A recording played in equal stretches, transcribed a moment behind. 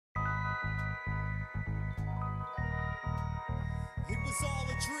was all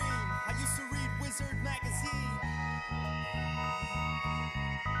a dream. I used to read Wizard magazine.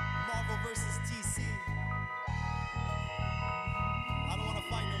 Marvel vs. DC. I don't want to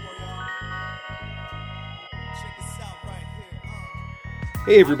fight no more, y'all. Check this out right here.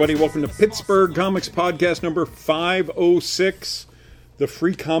 Hey everybody, welcome to Pittsburgh Comics Podcast number 506, the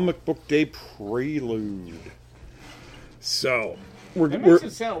Free Comic Book Day Prelude. So, That makes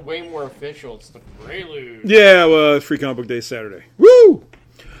it sound way more official. It's the prelude. Yeah, well, Free Comic Book Day Saturday. Woo!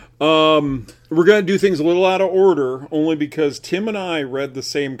 We're going to do things a little out of order, only because Tim and I read the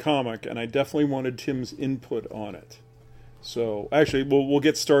same comic, and I definitely wanted Tim's input on it. So, actually, we'll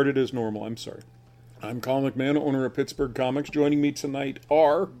get started as normal. I'm sorry. I'm Colin McMahon, owner of Pittsburgh Comics. Joining me tonight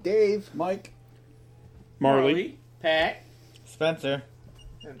are Dave, Mike, Marley, Pat, Spencer,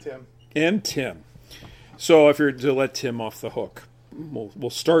 and Tim. So if you're to let Tim off the hook,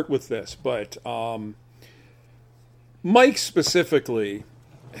 we'll start with this. But Mike specifically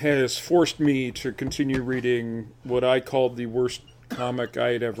has forced me to continue reading what I called the worst comic I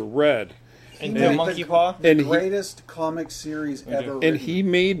had ever read. and Monkey Paw. And the he, greatest comic series ever and written. he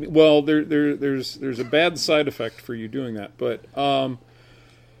made well. There's a bad side effect for you doing that, but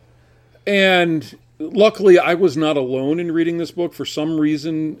and luckily I was not alone in reading this book. For some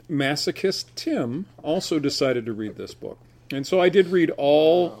reason, masochist Tim also decided to read this book, and so I did read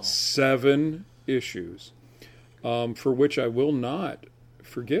all 7 issues, for which I will not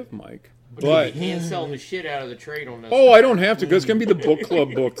forgive Mike. But you can't sell the shit out of the trade on this. I don't have to, because it's going to be the book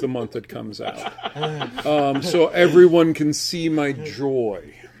club book the month it comes out. So everyone can see my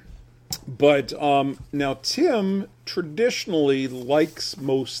joy. But now Tim traditionally likes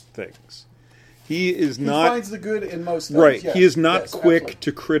most things. He is He not... finds the good in most things. Right. Yes, He is not yes, quick absolutely.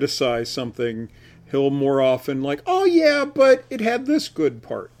 to criticize something. He'll more often like, oh yeah, but it had this good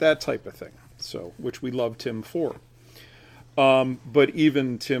part. That type of thing. So, which we love Tim for. But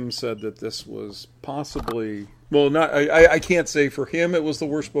even Tim said that this was possibly... Well, not I can't say for him it was the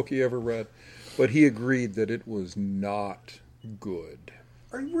worst book he ever read, but he agreed that it was not good.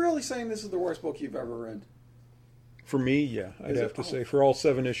 Are you really saying this is the worst book you've ever read? For me, yeah, I'd Is have it? to say. For all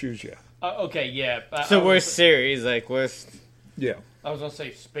 7 issues, yeah. Okay, yeah. So worst series, like worst. Yeah. I was gonna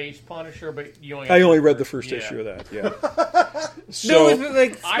say Space Punisher, but you only. I only read the first issue of that, yeah. No, So, it's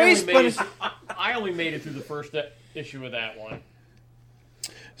like I Space only, made it, Punisher. I only made it through the first issue of that one.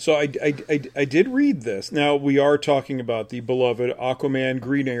 so I did read this. Now, we are talking about the beloved Aquaman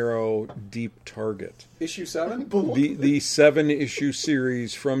Green Arrow Deep Target. Issue 7? The 7-issue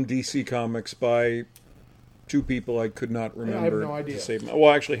series from DC Comics by 2 people I could not remember. I have no idea. To save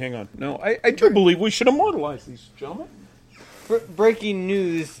well, actually, hang on. No, I do believe we should immortalize these gentlemen. Breaking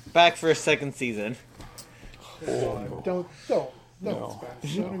news: back for a second season. Don't, No.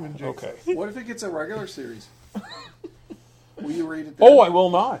 Spanish. Don't even jinx Okay. it. What if it gets a regular series? Will you read it then? Oh, I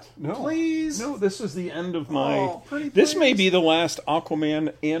will not. No. Please? No, this is the end of my... Oh, pretty this may please. be the last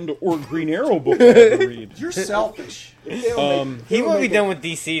Aquaman and or Green Arrow book I ever read. You're selfish. He will be done with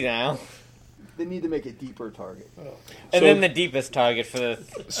DC now, They need to make a deeper target. and So- then the deepest target for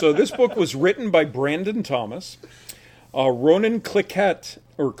the. So this book was written by Brandon Thomas. Ronan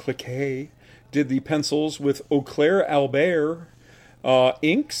Cliquet did the pencils with Eau Claire Albert.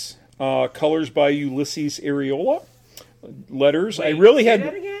 Inks, colors by Ulysses Areola. Letters. Wait, I really say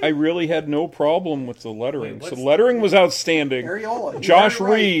that again? had no problem with the lettering. Wait, So what's- the lettering was outstanding. Areola. You Josh got it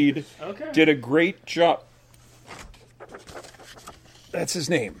right. Reed Okay. did a great job. That's his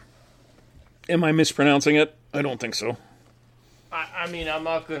name. Am I mispronouncing it? I don't think so. I mean, I'm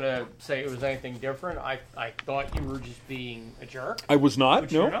not gonna say it was anything different. I thought you were just being a jerk. I was not.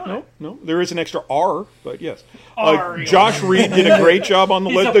 Which No, you're not. no. There is an extra R, but yes. R, Josh Reed did a great job on the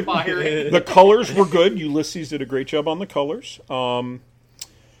He's a the, pirate. the colors were good. Ulysses did a great job on the colors.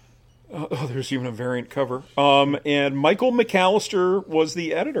 There's even a variant cover. And Michael McAllister was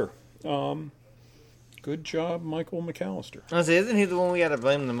the editor. Good job, Michael McAllister. Honestly, isn't he the one we got to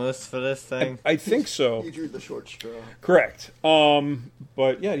blame the most for this thing? I think so. You drew the short straw. Correct.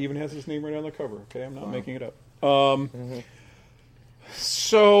 But yeah, it even has his name right on the cover. Okay, I'm not making it up.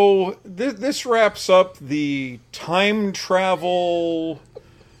 So this wraps up the time travel,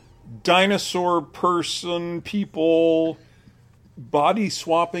 dinosaur person, people, body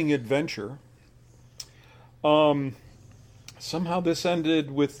swapping adventure. Somehow this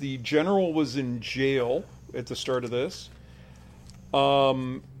ended with the general was in jail at the start of this.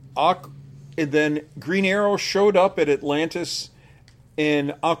 And then Green Arrow showed up at Atlantis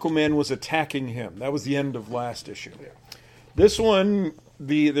and Aquaman was attacking him. That was the end of last issue. This one,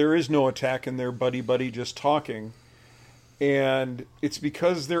 there is no attack and they're buddy-buddy just talking. And it's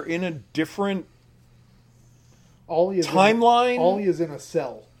because they're in a different Ollie is timeline. Ollie is in a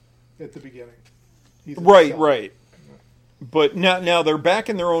cell at the beginning. He's in a Right, cell. right. But now they're back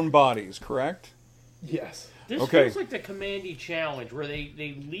in their own bodies, correct? Yes. This Okay. feels like the Commandy challenge where they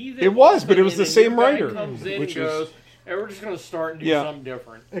leave It was, open but it was and the the same new guy writer, comes in which and is- goes, "Hey, we're just going to start and do Yeah. something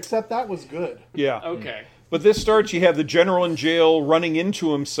different." Except that was good. Yeah. Okay. But this starts, you have the general in jail running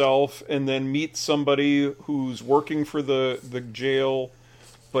into himself and then meets somebody who's working for the jail,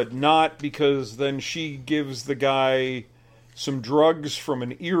 but not, because then she gives the guy some drugs from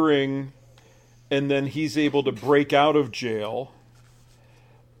an earring, and then he's able to break out of jail.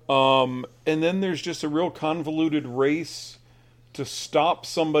 And then there's just a real convoluted race to stop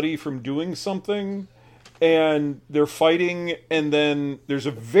somebody from doing something, and they're fighting, and then there's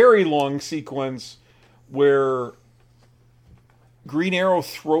a very long sequence where Green Arrow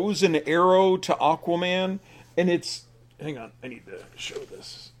throws an arrow to Aquaman, and it's... Hang on, I need to show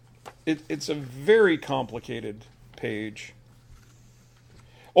this. It's a very complicated page.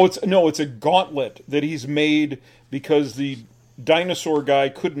 Oh, it's a gauntlet that he's made because the dinosaur guy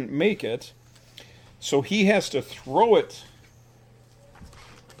couldn't make it, so he has to throw it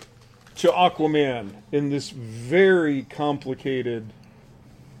to Aquaman in this very complicated...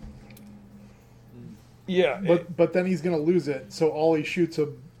 Yeah, But then he's going to lose it, so Ollie shoots a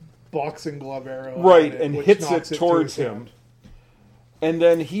boxing glove arrow. right, at it, and which hits it knocks to towards his him. hand. And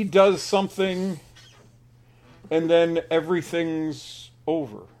then he does something, and then everything's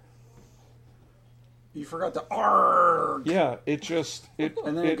over. You forgot the R. Yeah, it just... And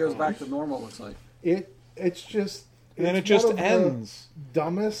then it goes back to normal, it looks like. It's just... And then it's it just one of the ends.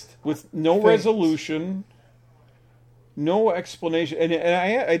 Dumbest. With no things. resolution, no explanation. And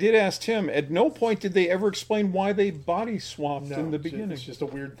I did ask Tim, at no point did they ever explain why they body swapped No, in the it's just- beginning. It's just a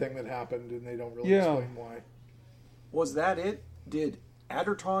weird thing that happened, and they don't really Yeah. explain why. Was that it? Did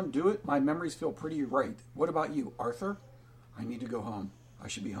Adderton do it? My memories feel pretty right. What about you, Arthur? I need to go home. I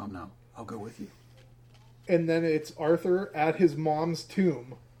should be home now. I'll go with you. And then it's Arthur at his mom's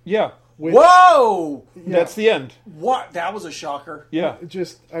tomb. Yeah, Which, Whoa! that's the end. What? That was a shocker. Yeah.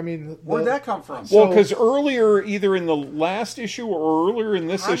 I mean... Where'd that come from? Well, So- because earlier, either in the last issue or earlier in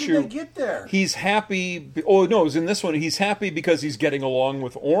this How issue, did they get there? he's happy. Oh no, it was in this one. He's happy because he's getting along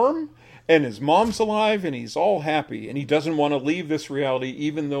with Orm, and his mom's alive, and he's all happy, and he doesn't want to leave this reality,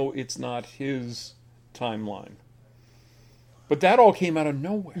 even though it's not his timeline. But that all came out of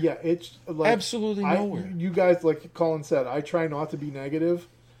nowhere. Yeah, it's like... Absolutely nowhere. You guys, like Colin said, I try not to be negative.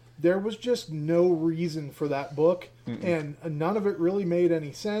 There was just no reason for that book, and none of it really made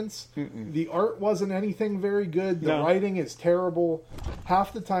any sense. The art wasn't anything very good. The No. writing is terrible.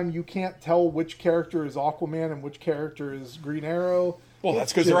 Half the time you can't tell which character is Aquaman and which character is Green Arrow. Well,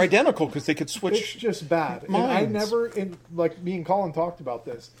 that's because they're identical, because they could switch. It's just bad. And I minds. never, like me and Colin talked about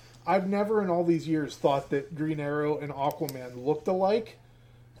this, I've never in all these years thought that Green Arrow and Aquaman looked alike.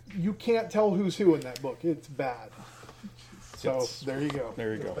 You can't tell who's who in that book. It's bad. So there you go.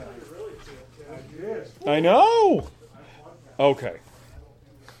 There you go. I know. Okay.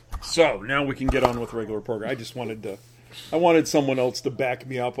 So now we can get on with regular program. I wanted someone else to back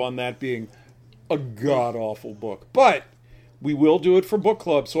me up on that being a god awful book, but we will do it for book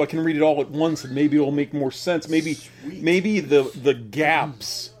club, so I can read it all at once, and maybe it'll make more sense. Maybe the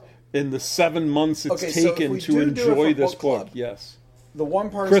gaps in the 7 months it's Okay, so if taken we to do it enjoy for this book book. club, Yes, The one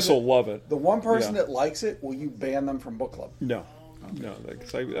person Chris will love it. The one person Yeah. that likes it, will you ban them from book club? No,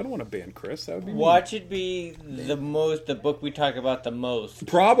 'cause I don't want to ban Chris. That would be mean. Watch it be the book we talk about the most.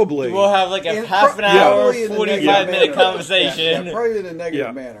 Probably. We'll have like a In half an pro- hour, probably in a 45 negative minute manner. conversation. Yeah, probably in a negative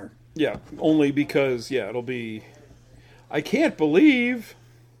Yeah. manner. Yeah, only because it'll be. I can't believe.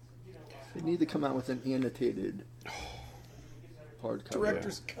 They need to come out with an annotated hardcover.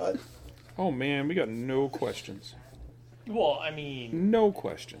 Director's cut. Oh man, we got no questions. Well, I mean, No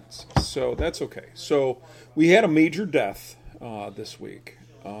questions. So that's okay. So we had a major death this week.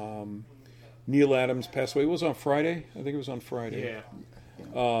 Neil Adams passed away. It was on Friday. I think it was on Friday.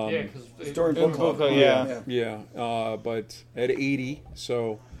 yeah. Because During book club. yeah. Yeah, but at 80.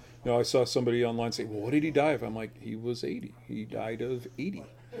 So, I saw somebody online say, "Well, what did he die of?" I'm like, "He was 80. He died of 80."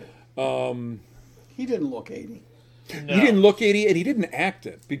 He didn't look 80. no. He didn't look 80, and he didn't act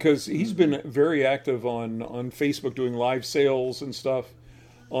it, because he's been very active on Facebook doing live sales and stuff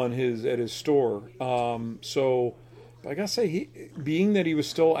at his store. So I gotta say, being that he was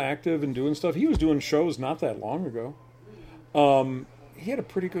still active and doing stuff, he was doing shows not that long ago. He had a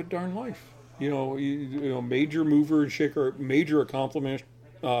pretty good darn life. Major mover and shaker, major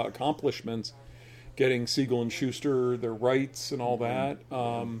accomplishments, getting Siegel and Schuster their rights and all that.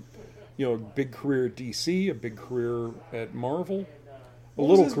 A big career at DC, a big career at Marvel. a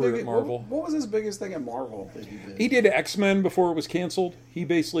little career at Marvel. What was his biggest thing at Marvel that he did? He did X-Men before it was canceled. He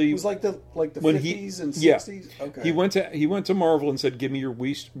basically It was like the when 50s and yeah. 60s. Okay. He went to Marvel and said, "Give me your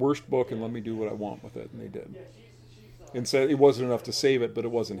worst book and let me do what I want with it," and they did. And said it wasn't enough to save it, but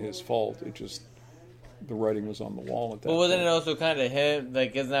it wasn't his fault. It just the writing was on the wall at that. But wasn't point. it also kind of him?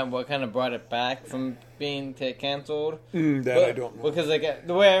 Like, isn't that what kind of brought it back from being canceled? I don't know. Because like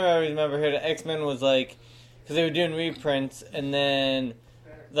the way I always remember here, the X-Men was like, because they were doing reprints, and then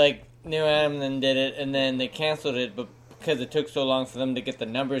like Neil Adams then did it, and then they canceled it, but because it took so long for them to get the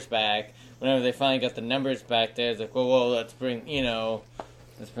numbers back, whenever they finally got the numbers back, there's like, well, let's bring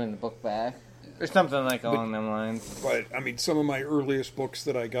the book back. Or something like along them lines. But I mean, some of my earliest books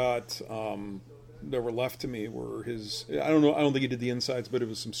that I got that were left to me were his. I don't know. I don't think he did the insides, but it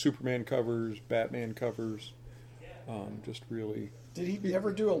was some Superman covers, Batman covers. Just really. Did he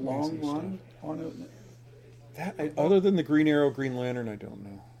ever do a long run on it? Other than the Green Arrow, Green Lantern, I don't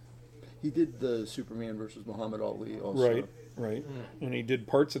know. He did the Superman versus Muhammad Ali also. Right. And he did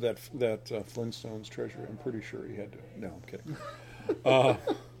parts of that Flintstones treasure. I'm pretty sure he had to. No, I'm kidding.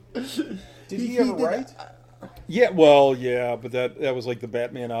 Did he ever write? Yeah, well, yeah, but that was like the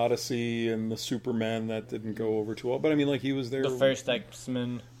Batman Odyssey and the Superman that didn't go over too well. But I mean, like he was there. The first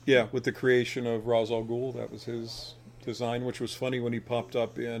X-Men. Yeah, with the creation of Ra's al Ghul, that was his design, which was funny when he popped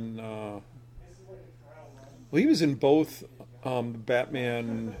up in. Well, he was in both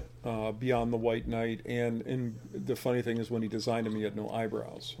Batman Beyond the White Knight, and the funny thing is when he designed him, he had no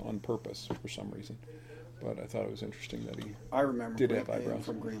eyebrows on purpose for some reason. But I thought it was interesting that he. I remember did have eyebrows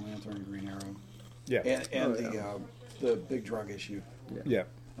from Green Lantern and Green Arrow. Yeah, and the big drug issue. Yeah.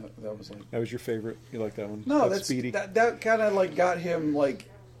 That was like. That was your favorite. You like that one? No, that's Speedy. That kind of like got him like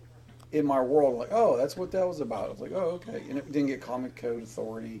in my world. Like, oh, that's what that was about. I was like, oh, okay, and it didn't get Comic Code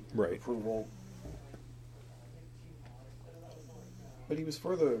Authority approval. But he was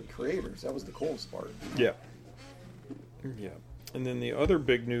for the creators. That was the coolest part. Yeah. Yeah. And then the other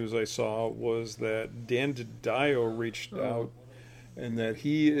big news I saw was that Dan DiDio reached out, and that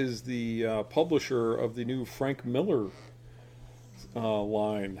he is the publisher of the new Frank Miller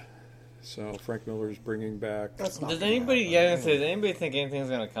line. So Frank Miller is bringing back. Does anybody? Yeah, does anybody think anything's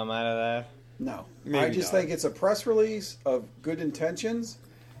going to come out of that? No, Maybe I just not. think it's a press release of good intentions,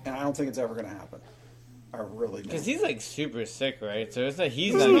 and I don't think it's ever going to happen. I really don't. Because he's like super sick, right? So it's like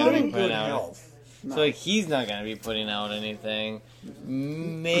he's He's not not going to in be good putting out. health. No. So like he's not going to be putting out anything.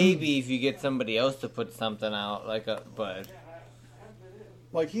 Maybe if you get somebody else to put something out, but.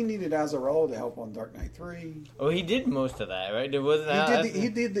 Like he needed Azzarello to help on Dark Knight 3. Oh, he did most of that, right? There wasn't. He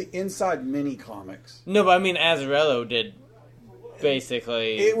did the inside mini comics. No, but I mean Azzarello did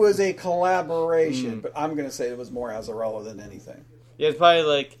basically. It was a collaboration, but I'm going to say it was more Azzarello than anything. Yeah, it's probably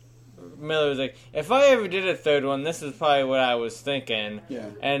like Miller was like, if I ever did a third one, this is probably what I was thinking. Yeah.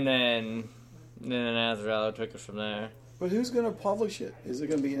 And then Azzarello took it from there. But who's going to publish it? Is it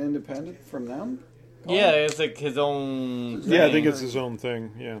going to be an independent from them? Yeah, it's like his own. Yeah, I thing. think it's his own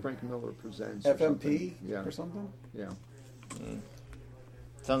thing. Yeah. Frank Miller presents. or FMP something. Yeah. or something? Yeah.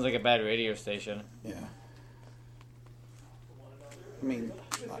 Sounds like a bad radio station. Yeah. I mean,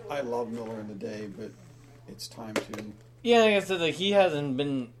 I love Miller in the day, but it's time to. Yeah, like I said, like he hasn't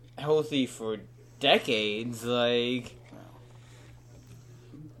been healthy for decades. Like,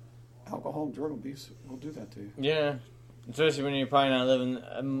 Alcohol and drug abuse will do that to you. yeah, especially when you're probably not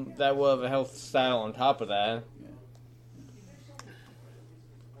living that well of a health style on top of that.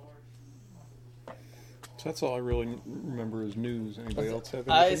 So that's all I really remember is news. Anybody else have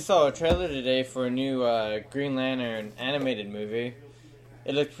anything? I saw a trailer today for a new Green Lantern animated movie.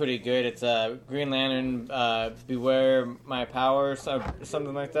 It looked pretty good. It's Green Lantern Beware My Power,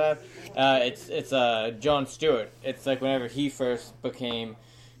 something like that. It's Jon Stewart. It's like whenever he first became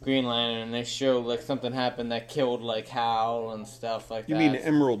Green Lantern, and they show like something happened that killed like Hal and stuff like You that. mean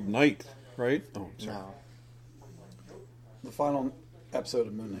Emerald Knight, right? Oh, sorry. No. The final episode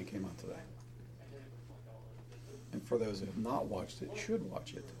of Moon Knight came out today. And for those who have not watched it, should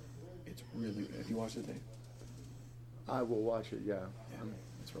watch it. It's really good. Have you watched it, Dave? I will watch it, yeah. Yeah,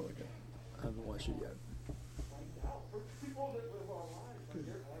 it's really good. I haven't watched it yet.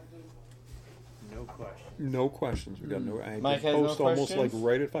 No questions. We got no. I Mike did has no post almost like questions?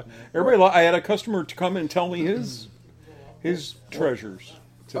 right at 5. Everybody, I had a customer to come and tell me his treasures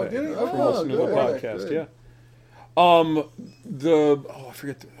today. Oh, did he? From Oh, listening to the good. podcast. Good. Yeah. I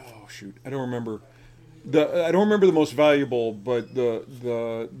forget. I don't remember. I don't remember the most valuable, but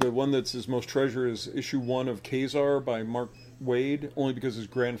the one that's his most treasure is issue 1 of Kazar by Mark Wade, only because his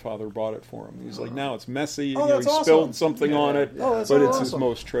grandfather bought it for him. He's like, now it's messy. Oh, he that's awesome. spilled something on it, Oh, that's but it's his awesome.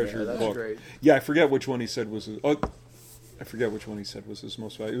 most treasured that's book. great. Yeah, I forget which one he said was his. Oh, I forget which one he said was his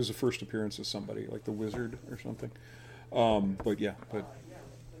most valuable. It was the first appearance of somebody, like the Wizard or something. But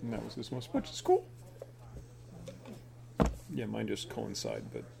that was his most, which is cool. Yeah, mine just coincide,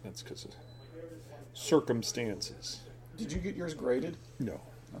 but that's because of circumstances. Did you get yours graded? No.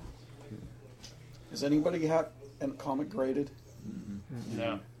 Does anybody have a comic graded?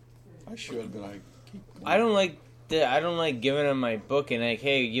 No. I should, but I keep. I don't like giving them my book and like,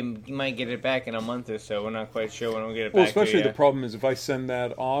 hey, you might get it back in a month or so. We're not quite sure when we'll get it Well, back. especially to the problem is if I send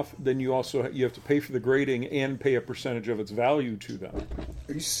that off, then you have to pay for the grading and pay a percentage of its value to them.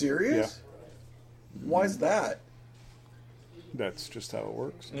 Are you serious? Why is that? That's just how it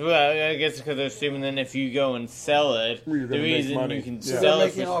works. Well, I guess because they're assuming then if you go and sell it, You're the gonna make reason money. you can Yeah. So sell they're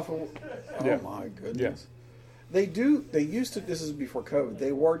it making for off of. Oh Yeah. my goodness. They used to. This is before COVID.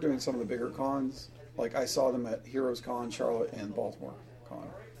 They were doing some of the bigger cons. Like I saw them at Heroes Con, Charlotte, and Baltimore Con,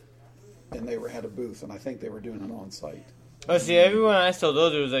 and they had a booth, and I think they were doing it on site. Oh, see, everyone I sold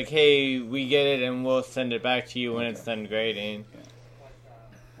those, it was like, hey, we get it and we'll send it back to you when it's done grading.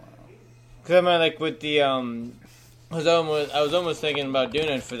 Because I mean, like with the I was almost thinking about doing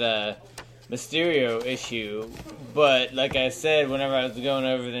it for the Mysterio issue, but like I said, whenever I was going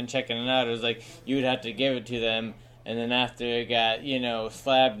over and checking it out, it was like you would have to give it to them, and then after it got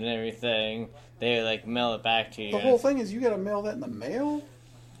slabbed and everything, they would like mail it back to you. The whole thing is you got to mail that in the mail.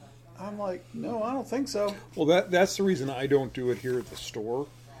 I'm like, no, I don't think so. Well, that's the reason I don't do it here at the store,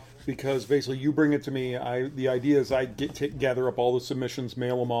 because basically you bring it to me. The idea is I gather up all the submissions,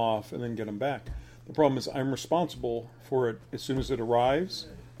 mail them off, and then get them back. The problem is I'm responsible for it as soon as it arrives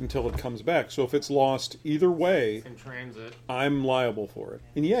until it comes back. So if it's lost either way, In transit. I'm liable for it.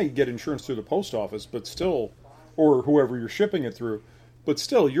 And yeah, you get insurance through the post office, but still, or whoever you're shipping it through, but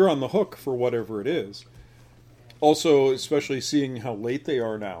still, you're on the hook for whatever it is. Also, especially seeing how late they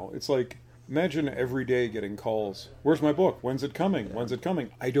are now, it's like, imagine every day getting calls. Where's my book? When's it coming? When's it coming?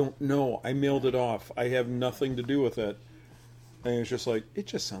 I don't know. I mailed it off. I have nothing to do with it. And it's just like, it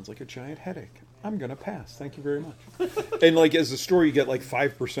just sounds like a giant headache. I'm going to pass. Thank you very much. And like, as a store, you get like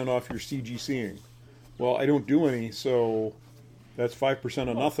 5% off your CGCing. Well, I don't do any, so that's 5%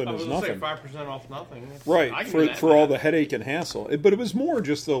 of nothing I was is gonna nothing. say 5% off nothing. I Right, can do that. for all the headache and hassle. But it was more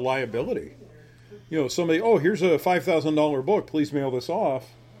just the liability. Somebody, here's a $5,000 book, please mail this off.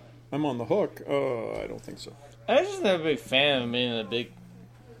 I'm on the hook. I don't think so. I just not a big fan of being the big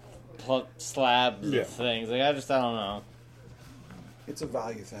slabs Yeah. of things. Like I don't know. It's a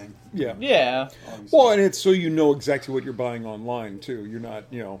value thing. Yeah. Yeah. Obviously. Well, and it's so you know exactly what you're buying online, too. You're not,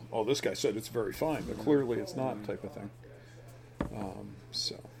 this guy said it's very fine, but clearly it's not type of thing.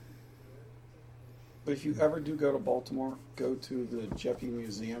 So. But if you ever do go to Baltimore, go to the Jeppy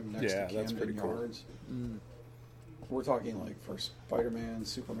Museum next Yeah, to that's Camden pretty cool. Yards. We're talking like for Spider-Man,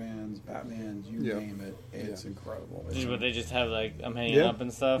 Supermans, Batman, you Yeah. name it. It's incredible. Just what they just have like I'm hanging Yeah. up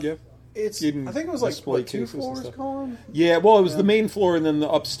and stuff. Yeah. It's. You can I think it was like display 2 cases and floors, stuff. Colin. Yeah, well, it was Yeah. the main floor, and then the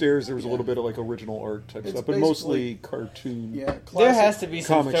upstairs there was a Yeah. little bit of like original art type It's stuff, but mostly cartoon. Yeah, There classic. has to be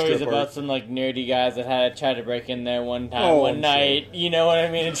some comic stories strip about art. some like nerdy guys that had tried to break in there one time, Oh, one I'm night. You know what I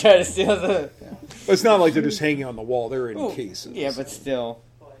mean? And try to steal the. But it's not like they're just hanging on the wall; they're in cases. Yeah, but still.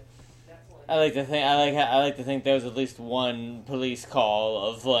 I like to think there was at least one police call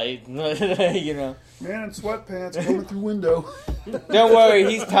of like, Man in sweatpants coming through window. Don't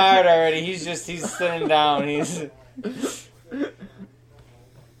worry, he's tired already. He's sitting down.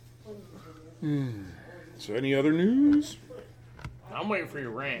 So, any other news? I'm waiting for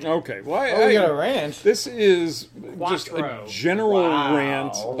your rant. Okay, well, Oh, we got a ranch. This is just a Quattro. general Wow.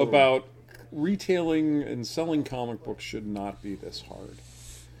 rant about retailing and selling comic books should not be this hard.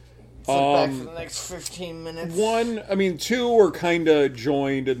 Sit back for the next 15 minutes. Two are kind of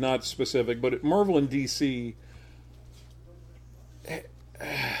joined and not specific, but at Marvel and DC,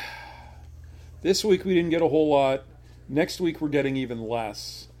 this week we didn't get a whole lot. Next week we're getting even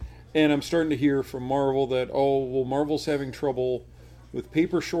less. And I'm starting to hear from Marvel that, Marvel's having trouble with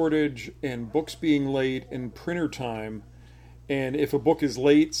paper shortage and books being late and printer time. And if a book is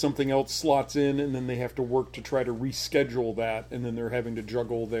late, something else slots in, and then they have to work to try to reschedule that, and then they're having to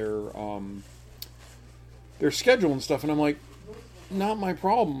juggle their schedule and stuff. And I'm like, not my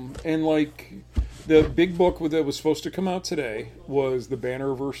problem. And like, the big book that was supposed to come out today was the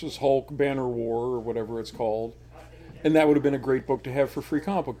Banner versus Hulk Banner War, or whatever it's called, and that would have been a great book to have for Free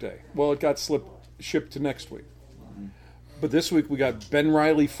Comic Book Day. Well, it got shipped to next week. But this week we got Ben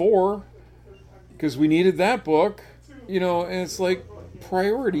Reilly 4 because we needed that book. And it's like,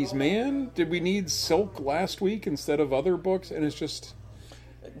 priorities, man. Did we need Silk last week instead of other books? And it's just...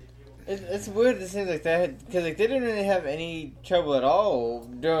 It's weird to say like that because like they didn't really have any trouble at all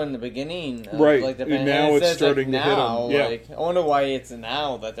during the beginning. Of, Right. Like, the And pandemic. now it's says, starting to hit 'em. now, Yeah. Like, I wonder why it's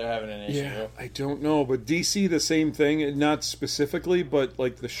now that they're having an issue. Yeah, I don't know, but DC the same thing, not specifically, but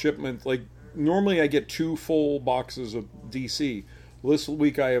like the shipment. Like normally, I get 2 full boxes of DC. This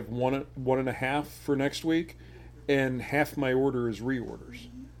week I have one and a half for next week, and half my order is reorders.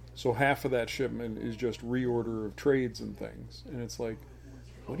 So half of that shipment is just reorder of trades and things, and it's like,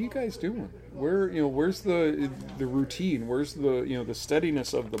 what are you guys doing? Where's the routine? Where's the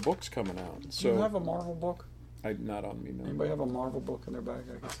steadiness of the books coming out? Do So you have a Marvel book? not on me, no. Anybody have a Marvel book in their bag?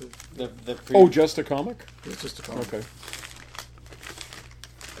 I can see. The Just a comic? It's just a comic. Okay.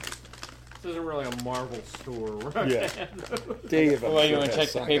 This isn't really a Marvel store. Yeah. Dave, I'm Well, you sure want to has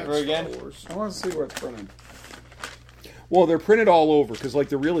check the some. paper again? I want to see where it's printed. Well, they're printed all over because, like,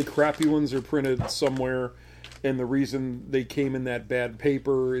 the really crappy ones are printed somewhere, and the reason they came in that bad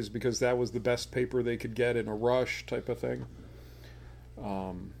paper is because that was the best paper they could get in a rush type of thing.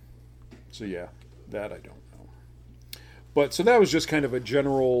 So yeah, that I don't know. But so that was just kind of a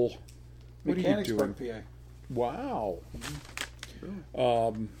general. What are you doing? Mechanicsburg, PA. Wow.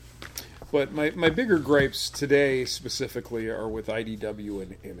 But my bigger gripes today specifically are with IDW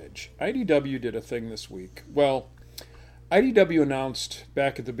and Image. IDW did a thing this week. Well, IDW announced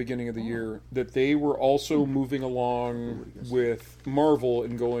back at the beginning of the year that they were also moving along with Marvel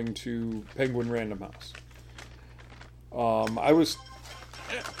and going to Penguin Random House. I was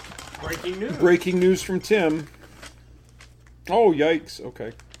breaking news from Tim. Oh, yikes.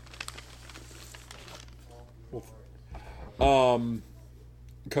 Okay.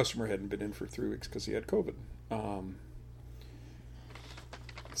 Customer hadn't been in for 3 weeks because he had COVID. I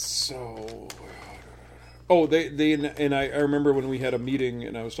remember when we had a meeting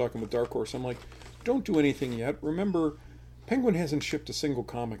and I was talking with Dark Horse, I'm like, don't do anything yet. Remember, Penguin hasn't shipped a single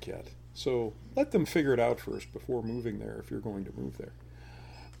comic yet. So let them figure it out first before moving there if you're going to move there.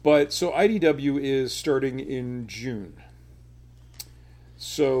 But so IDW is starting in June.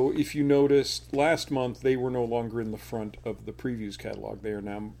 So if you noticed, last month they were no longer in the front of the previews catalog. They are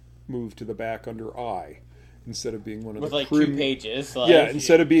now moved to the back under I, instead of being one of With the like 2 pages. Like, yeah,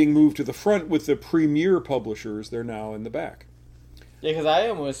 instead of being moved to the front with the premier publishers, they're now in the back. Yeah, because I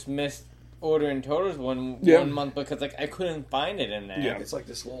almost missed ordering totals one month because like I couldn't find it in there. Yeah. It's like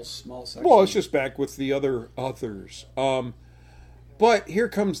this little small section. Well, it's just back with the others. But here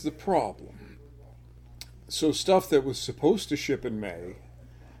comes the problem. So stuff that was supposed to ship in May,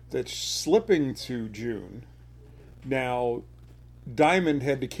 that's slipping to June. Now, Diamond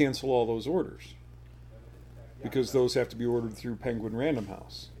had to cancel all those orders because those have to be ordered through Penguin Random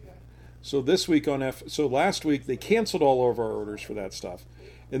House. So this week so last week they canceled all of our orders for that stuff.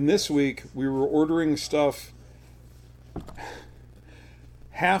 And this week we were ordering stuff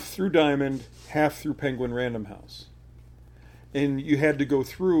half through Diamond, half through Penguin Random House. And you had to go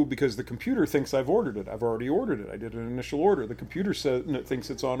through because the computer thinks I've ordered it. I've already ordered it. I did an initial order. The computer thinks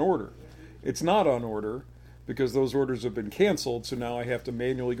it's on order. It's not on order because those orders have been canceled. So now I have to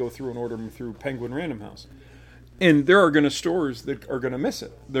manually go through and order them through Penguin Random House. And there are going to stores that are going to miss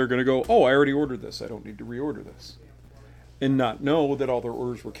it. They're going to go, oh, I already ordered this. I don't need to reorder this. And not know that all their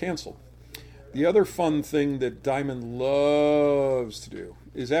orders were canceled. The other fun thing that Diamond loves to do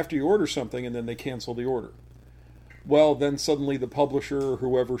is after you order something and then they cancel the order. Well, then suddenly the publisher or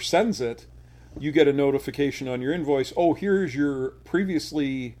whoever sends it, you get a notification on your invoice. Oh, here's your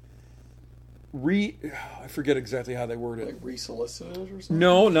previously I forget exactly how they word it. Like resolicited or something?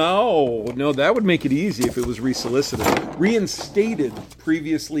 No, that would make it easy if it was resolicited. Reinstated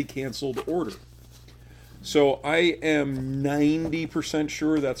previously canceled order. So I am 90%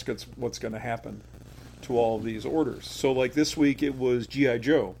 sure that's what's going to happen to all of these orders. So like this week it was G.I.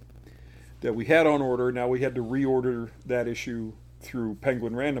 Joe that we had on order. Now we had to reorder that issue through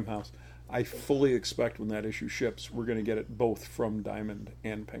Penguin Random House. I fully expect when that issue ships, we're going to get it both from Diamond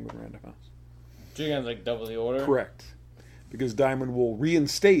and Penguin Random House. So you're going to like double the order? Correct. Because Diamond will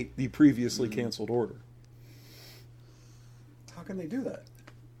reinstate the previously canceled order. How can they do that?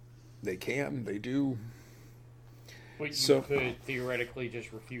 They can. They do. But you So- could theoretically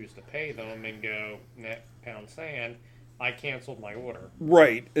just refuse to pay them and go, net pound sand, I canceled my order.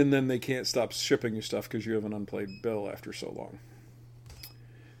 Right. And then they can't stop shipping you stuff because you have an unpaid bill after so long.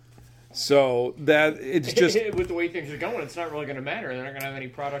 So that it's just With the way things are going, it's not really going to matter. They're not going to have any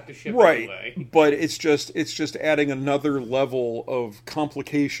product to ship right. anyway. But it's just adding another level of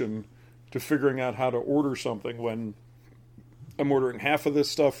complication to figuring out how to order something when I'm ordering half of this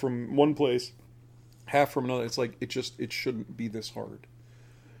stuff from one place, half from another. It's like it shouldn't be this hard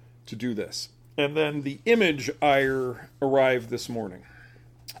to do this. And then the Image ire arrived this morning.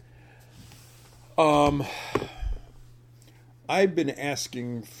 I've been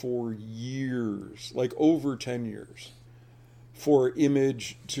asking for years, like over 10 years, for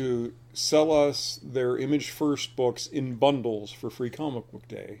Image to sell us their Image First books in bundles for Free Comic Book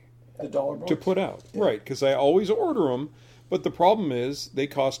Day The dollar books. to put out. Right, because I always order them, but the problem is they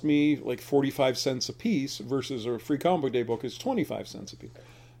cost me like 45 cents a piece versus a Free Comic Book Day book is 25 cents a piece.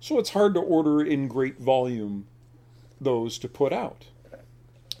 So it's hard to order in great volume those to put out.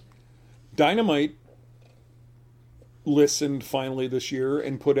 Dynamite listened finally this year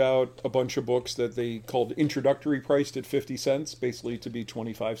and put out a bunch of books that they called introductory priced at 50 cents, basically to be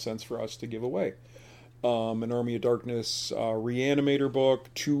 25 cents for us to give away. An Army of Darkness Reanimator book,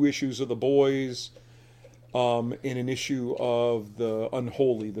 2 issues of The Boys, and an issue of the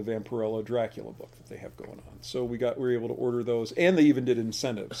Unholy, the Vampirella Dracula book that they have going on. So we were able to order those, and they even did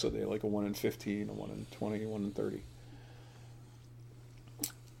incentives. So they had like a 1 in 15, a 1 in 20, a 1 in 30.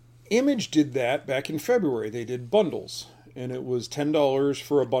 Image did that back in February. They did bundles, and it was $10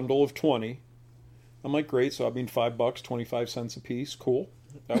 for a bundle of 20. I'm like, great. So I mean, $5, 25 cents a piece. Cool,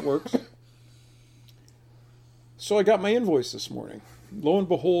 that works. So I got my invoice this morning. Lo and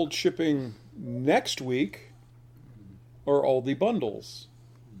behold, shipping next week are all the bundles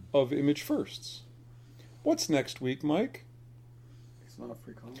of Image Firsts. What's next week, Mike? It's not a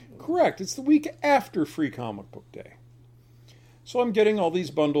free comic book. Correct. It's the week after Free Comic Book Day. So I'm getting all these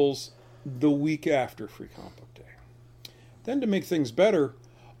bundles the week after Free Comic Book Day. Then to make things better,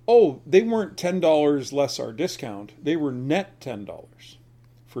 they weren't $10 less our discount. They were net $10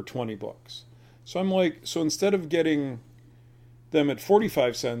 for 20 books. So I'm like, so instead of getting them at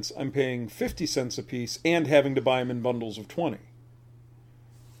 45 cents, I'm paying 50 cents a piece and having to buy them in bundles of 20.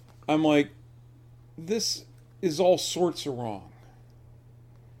 I'm like, this is all sorts of wrong.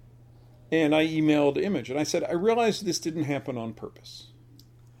 And I emailed Image, and I said, I realized this didn't happen on purpose.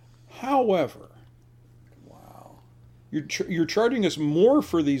 However, Wow. you're charging us more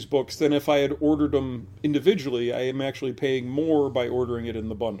for these books than if I had ordered them individually. I am actually paying more by ordering it in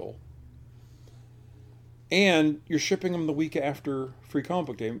the bundle. And you're shipping them the week after Free Comic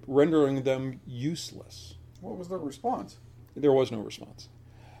Book Day, rendering them useless. What was the response? There was no response.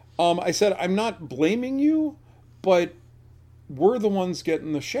 I said, I'm not blaming you, but we're the ones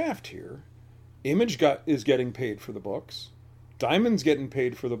getting the shaft here. Image is getting paid for the books. Diamond's getting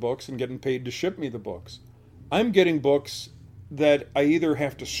paid for the books and getting paid to ship me the books. I'm getting books that I either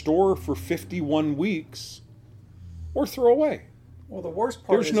have to store for 51 weeks or throw away. Well, the worst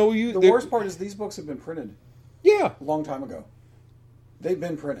part There's no use- the worst part is these books have been printed Yeah. a long time ago. They've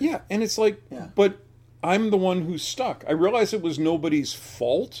been printed. Yeah, and it's like, Yeah. but I'm the one who's stuck. I realize it was nobody's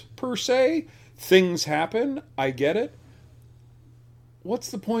fault, per se. Things happen. I get it.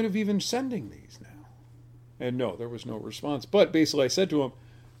 What's the point of even sending these now? And no, there was no response. But basically, I said to him,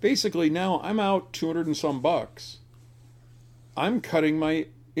 basically now I'm out 200 and some bucks. I'm cutting my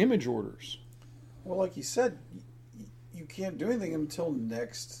Image orders. Well, like you said, you can't do anything until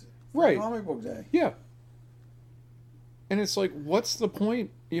next Right. comic book day. Yeah. And it's like, what's the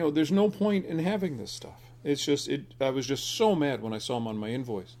point? There's no point in having this stuff. It's just, I was just so mad when I saw them on my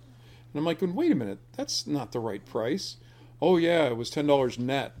invoice. And I'm like, wait a minute, that's not the right price. Oh yeah, it was $10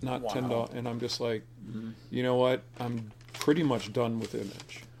 net, not $10. And I'm just like, you know what? I'm pretty much done with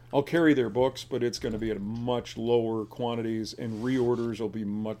Image. I'll carry their books, but it's going to be at much lower quantities, and reorders will be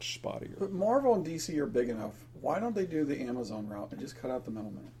much spottier. But Marvel and DC are big enough. Why don't they do the Amazon route and just cut out the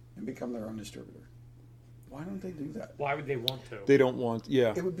middleman and become their own distributor? Why don't they do that? Why would they want to? They don't want,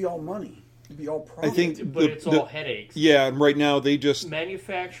 yeah. It would be all money. It'd be all profit. I think, But it's all headaches. Yeah, and right now they just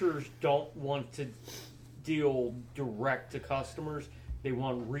Manufacturers don't want to deal direct to customers. They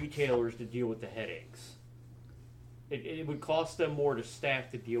want retailers to deal with the headaches. It would cost them more to staff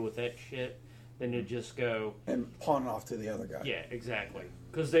to deal with that shit than to just go, and pawn it off to the other guy. yeah, exactly.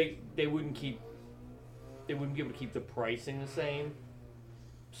 Because they wouldn't be able to keep the pricing the same.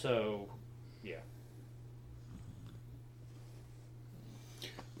 So, yeah.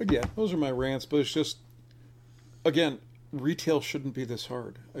 But yeah, those are my rants. But it's just, again, retail shouldn't be this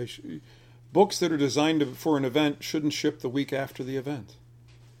hard. Books that are designed for an event shouldn't ship the week after the event.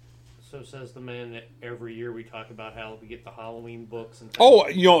 So says the man that every year we talk about how we get the Halloween books and Oh,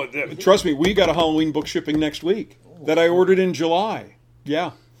 trust me, we got a Halloween book shipping next week that I ordered in July.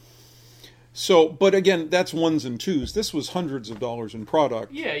 Yeah. So, but again, that's ones and twos. This was hundreds of dollars in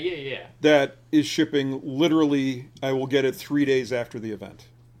product yeah. that is shipping literally, I will get it 3 days after the event.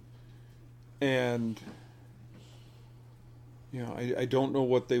 And You know, I don't know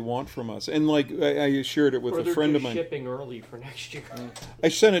what they want from us. And like I shared it with Or a they're friend of just mine. shipping early for next year. I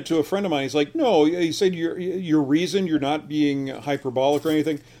sent it to a friend of mine. He's like, no, he said your reason, you're not being hyperbolic or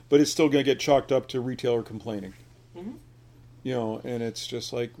anything, but it's still going to get chalked up to retailer complaining. Mhm. You know, and it's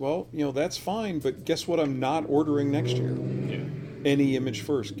just like, well, you know, that's fine, but guess what? I'm not ordering next year. Yeah. Any Image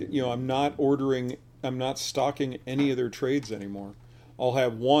First. You know, I'm not stocking any of their trades anymore. I'll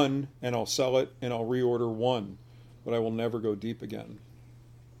have one and I'll sell it and I'll reorder one, but I will never go deep again.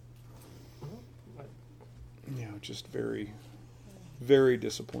 You know, just very, very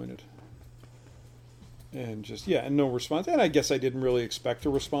disappointed. And just, yeah, and no response. And I guess I didn't really expect a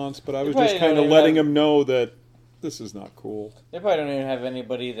response, but I was probably just kind don't of even letting have- him know that this is not cool. They probably don't even have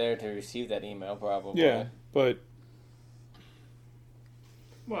anybody there to receive that email, probably. Yeah, but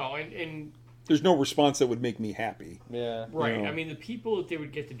Well, and there's no response that would make me happy. Yeah. right. You know. I mean, the people that they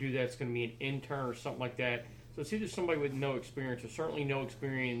would get to do that's going to be an intern or something like that. So it's either somebody with no experience or certainly no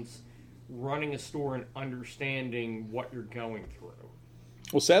experience running a store and understanding what you're going through.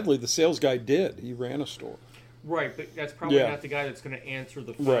 Well, sadly, the sales guy did. He ran a store. Right, but that's probably Yeah. not the guy that's going to answer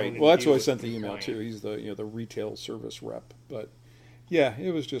the phone. Right. and Well, that's deal why I with sent the the email client. too. He's the the retail service rep. But yeah,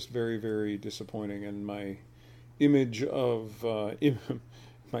 it was just very, very disappointing, and my image of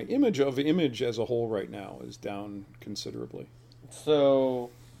my image of Image as a whole right now is down considerably. So,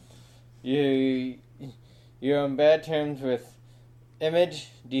 you're on bad terms with Image,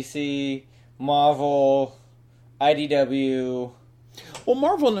 DC, Marvel, IDW. Well,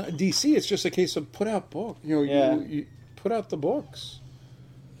 Marvel and DC, it's just a case of put out book. You know, Yeah. you put out the books.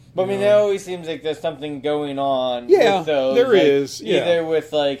 But I mean, there always seems like there's something going on. Yeah, with those. there like, is, yeah. Either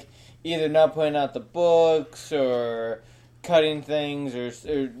with either not putting out the books or cutting things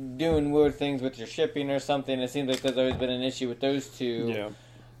or doing weird things with your shipping or something. It seems like there's always been an issue with those two. Yeah.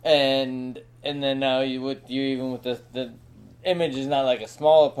 And then now even with the Image is not like a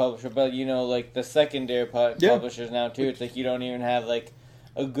smaller publisher, but like the secondary publishers now too. It's like you don't even have like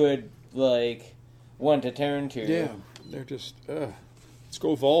a good one to turn to. Yeah. They're just let's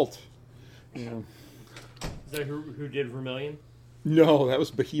go Vault. You know. Is that who did Vermilion? No, that was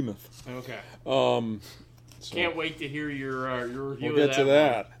Behemoth. Okay. So Can't wait to hear your review we'll of get to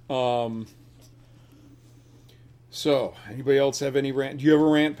that. that. So, anybody else have any rant? Do you have a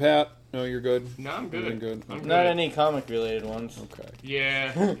rant, Pat? No, you're good. One. No, I'm You're good. good. I'm Not good. any comic related ones. Okay.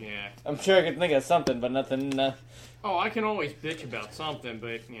 Yeah, yeah. I'm sure I could think of something, but nothing. Oh, I can always bitch about something,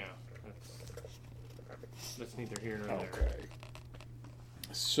 but that's neither here nor there. Okay.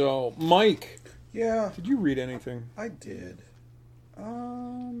 So, Mike, Yeah, did you read anything? I did.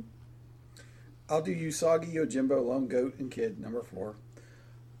 I'll do Usagi Yojimbo, Lone Goat, and Kid, number 4.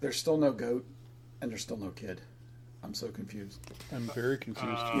 There's still no goat, and there's still no kid. I'm so confused. I'm very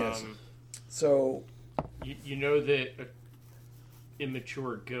confused. Yes. So, You know that an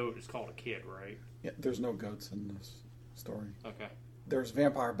immature goat is called a kid, right? yeah, there's no goats in this story. Okay. There's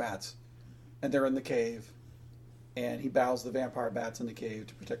vampire bats, and they're in the cave, and he battles the vampire bats in the cave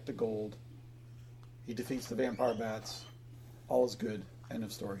to protect the gold. He defeats the vampire bats. All is good. End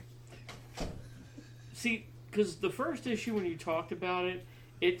of story. See, because the first issue when you talked about it,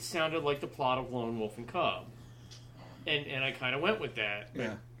 it sounded like the plot of Lone Wolf and Cub, and I kind of went with that.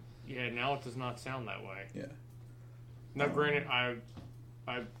 But Yeah. now it does not sound that way. Yeah. Now, granted, I've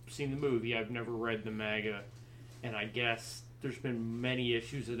seen the movie. I've never read the manga, and I guess there's been many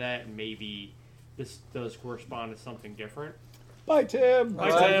issues of that, and maybe this does correspond to something different, Bye, Tim. Bye,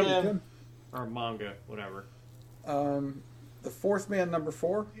 Bye, Tim. or manga, whatever. The Fourth Man, number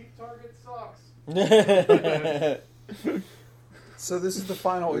 4. Deep Target sucks. So this is the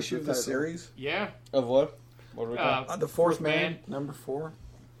final issue of the title. series. Yeah. Of what? What are we talking? The Fourth Man, number 4.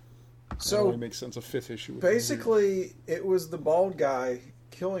 That So only makes sense. A 5th issue. basically, it was the bald guy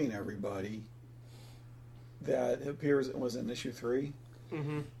killing everybody that was in issue 3.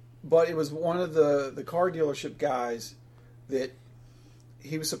 Mm-hmm. But it was one of the car dealership guys that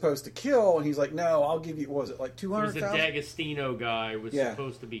he was supposed to kill, and he's like, "No, I'll give you." What was it like It was the 200,000? D'Agostino guy was Yeah.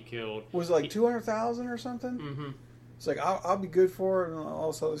 supposed to be killed. Was it like 200,000 or something? Mm-hmm. It's like I'll be good for it and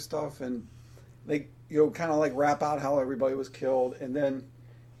all this other stuff, and they kind of like rap out how everybody was killed, and then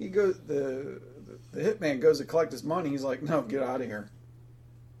he goes the hitman goes to collect his money. He's like, "No, get out of here."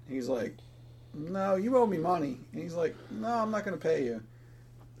 He's like, "No, you owe me money," and he's like, "No, I'm not going to pay you."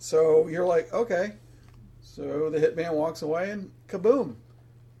 So you're like, "Okay." So the hitman walks away and kaboom,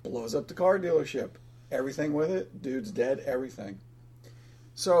 blows up the car dealership. Everything with it. Dude's dead. Everything.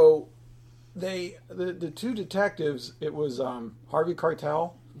 So the two detectives. It was Harvey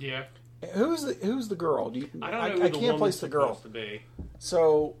Keitel. Yeah. Who's the girl? I don't know who I the can't woman's place the girl. supposed to be.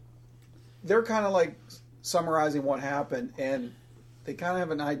 So they're kind of like summarizing what happened, and they kind of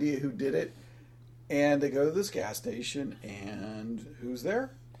have an idea who did it, and they go to this gas station, and who's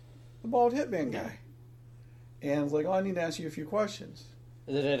there? The bald hitman guy. And it's like, oh, I need to ask you a few questions.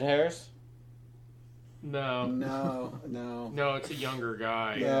 Is it Ed Harris? No. No. It's a younger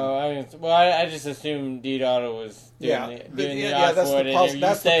guy. Yeah. No, I just assumed D. Otto was doing Yeah, doing the that's the Oxford, and puzzle. you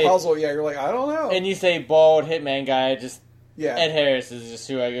That's say, the puzzle. Yeah, you're like, I don't know. And you say bald hitman guy, just Yeah, Ed Harris is just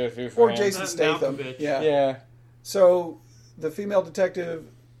who I go through for or him. Jason Statham. Malkovich. Yeah. Yeah. So the female detective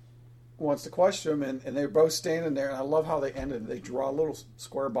wants to question him, and they're both standing there. And I love how they ended. They draw little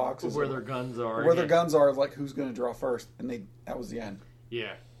square boxes Where their guns are. where their guns are. Like who's going to draw first, and that was the end.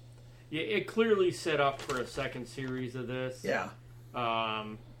 Yeah. Yeah, it clearly set up for a second series of this. Yeah. I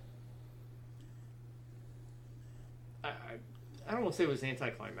don't want to say it was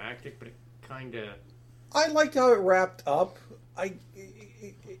anticlimactic, but it kind of... I liked how it wrapped up.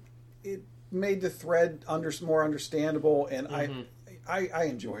 It made the thread more understandable, and I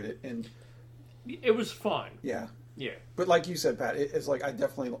enjoyed it. And It was fun. yeah, Yeah. but like you said, Pat, it's like I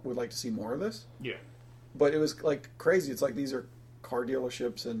definitely would like to see more of this. Yeah. But it was like crazy. It's like these are car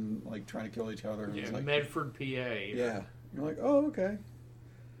dealerships and like trying to kill each other. And Yeah, it's like, Medford, PA. yeah. You're like, oh, okay.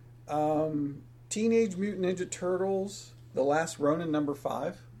 Teenage Mutant Ninja Turtles: The Last Ronin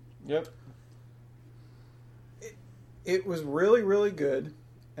 #5. Yep. It was really, really good.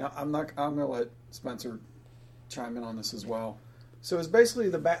 Now, I'm going to let Spencer chime in on this as well. So it's basically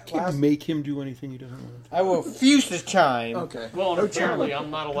the Can't last. make him do anything he doesn't want. I will refuse to chime. Okay. Well, No and apparently chime. I'm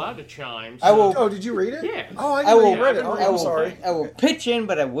not allowed to chime. I will- Oh, did you read it? Yeah. Oh, I I didn't know will- you read it. I Oh, read I'm the sorry. whole I will pitch in,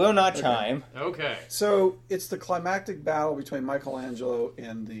 but I will not chime. Okay. So it's the climactic battle between Michelangelo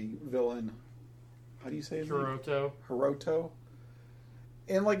and the villain. How do you say his name? Hiroto. Hiroto.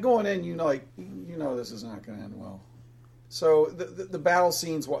 And like going in, you know this is not going to end well. So the battle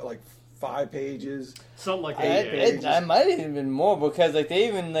scene's like 5 pages. Something like I, that. I might have even been more because like they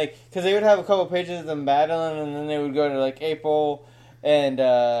even because they would have a couple pages of them battling and then they would go to like April and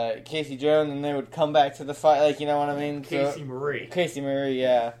Casey Jones and they would come back to the fight, like, you know what I mean? Casey Marie. Casey Marie,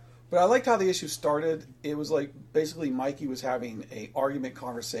 yeah. But I liked how the issue started. It was like basically Mikey was having a argument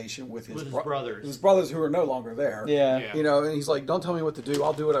conversation with his brothers. his brothers who are no longer there. Yeah. Yeah. You know, and he's like, "Don't tell me what to do.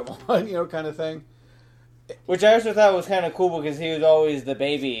 I'll do what I want." You know, kind of thing. Which I also thought was kind of cool because he was always the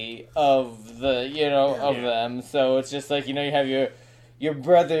baby of the, of Yeah. them. So it's just like, you have your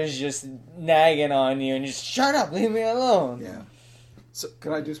brothers just nagging on you and just shut up, leave me alone. Yeah. So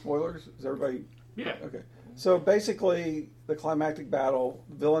can I do spoilers? Is everybody Yeah. okay? So basically, the climactic battle,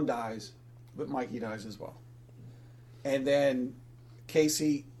 the villain dies, but Mikey dies as well. And then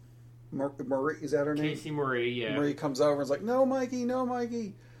Casey Marie, is that her name? Casey Marie, yeah. Marie comes over and is like, "No, Mikey, no,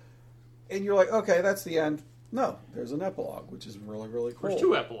 Mikey." And you're like, "Okay, that's the end." No, there's an epilogue, which is really, really cool. There's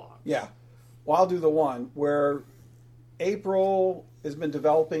 2 epilogues. Yeah. Well, I'll do the one where April has been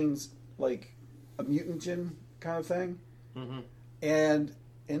developing like a mutagen kind of thing. Mm-hmm. And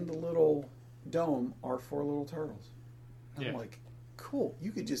in the little dome are 4 little turtles. And I'm Yeah. like, cool.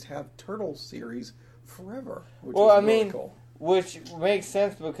 You could just have turtle series forever. Which Well, is I really mean, cool. which makes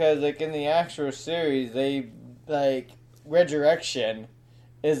sense because, like, in the actual series, they, like, Resurrection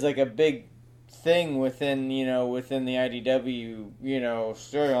is, like, a big thing within the IDW,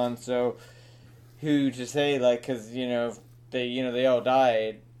 storyline. So, who to say, like, because, they all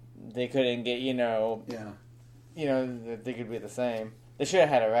died, they couldn't get, Yeah. that they could be the same. They should have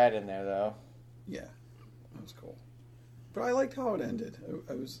had a rat in there, though. Yeah. That was cool. But I liked how it ended.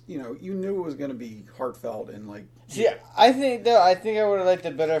 I was, you knew it was going to be heartfelt and like. See, I think I would have liked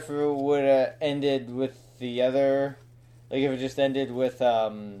it better if it would have ended with the other, like if it just ended with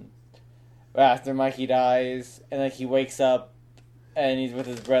after Mikey dies and like he wakes up and he's with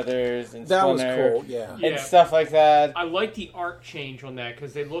his brothers and That was Splinter cool. Yeah. Yeah. and stuff like that. I like the art change on that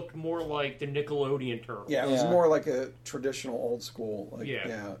because they looked more like the Nickelodeon Turtles. Yeah, it was Yeah. more like a traditional old school. Like,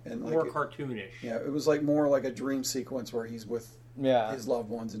 Yeah. and like More cartoonish. yeah, it was like more like a dream sequence where he's with Yeah. his loved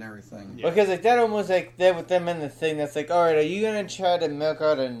ones and everything. Yeah. Because like that almost like that with them in the thing that's like, all right, are you gonna try to milk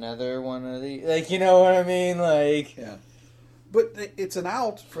out another one of these? Like, you know what I mean? Like, Yeah. But it's an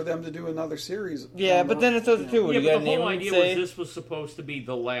out for them to do another series. yeah, but then it's also too. What Yeah, you but gotta the name whole them and idea say? was this was supposed to be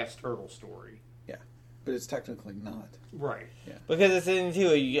the last Turtle story. But it's technically not. Right. Because it's in too.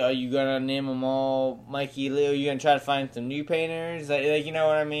 Are you gonna name them all Mikey Lee? Are you gonna try to find some new painters? Like you know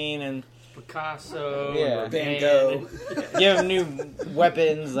what I mean? And Picasso, Yeah. and Van Gogh. give them new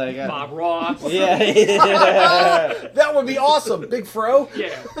weapons. Like Bob Ross. yeah. That would be awesome, Big Fro.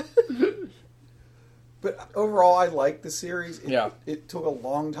 Yeah. But overall, I liked the series. Yeah. It took a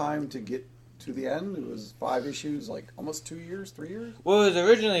long time to get to the end. It was 5 issues, like almost 2 years, 3 years. Well, it was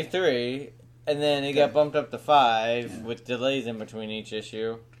originally 3, and then it got bumped up to 5 with delays in between each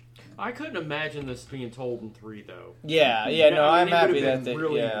issue. I couldn't imagine this being told in 3 though. Yeah, no, I mean, I'm it happy would've that been they,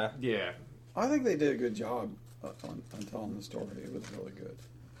 really, yeah. I think they did a good job on telling the story. It was really good.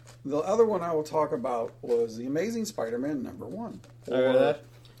 The other one I will talk about was The Amazing Spider-Man #1. I read that.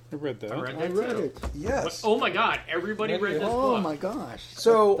 I read that. I read I that read too. it. Yes. Oh my god, everybody read this Oh book. my gosh.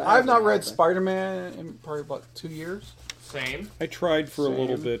 So That I've not hasn't read happened. Spider-Man in probably about 2 years. Same. I tried for a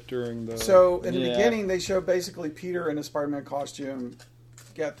little Same. bit during the. So in the Yeah. beginning, they show basically Peter in a Spider-Man costume,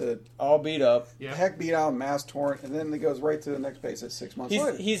 got the All beat up. Yeah. heck beat out, mask torn, and then it goes right to the next page. It's 6 months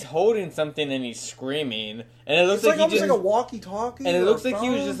later. He's holding something and he's screaming, and it looks It's like he almost just, like a walkie-talkie. and it or looks a like he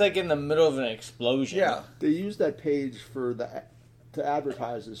was phone. just like in the middle of an explosion. Yeah. They used that page for to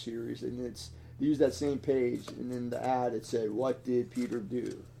advertise the series, and they used that same page, and in the ad it said, "What did Peter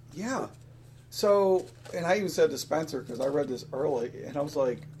do?" Yeah. So, and I even said to Spencer, because I read this early, and I was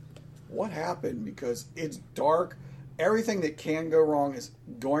like, what happened? Because it's dark. Everything that can go wrong is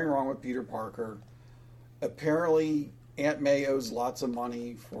going wrong with Peter Parker. Apparently, Aunt May owes lots of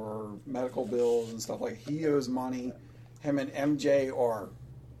money for medical bills and stuff like he owes money. Him and MJ are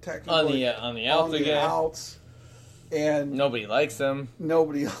technically On the outs again. outs. And Nobody likes him.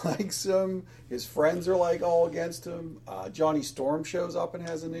 nobody likes him. His friends are like all against him. Johnny Storm shows up and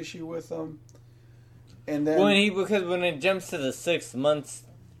has an issue with him. And then Because when it jumps to the 6 months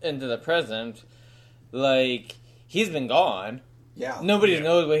into the present, like he's been gone. yeah, Nobody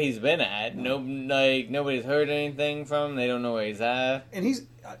knows where he's been at. Nobody's heard anything from him. They don't know where he's at. and he's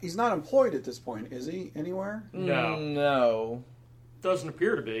not employed at this point, is he? Anywhere? No. No. Doesn't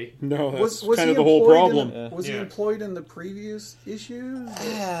appear to be. No, that's Was kind he of the whole employed problem. in the- was he Yeah. employed in the previous issues?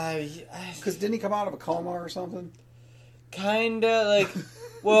 Because didn't he come out of a coma or something? Kinda like,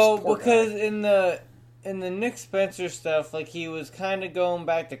 well, Poor because guy. in the Nick Spencer stuff, like he was kind of going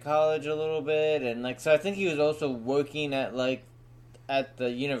back to college a little bit, and like so I think he was also working at the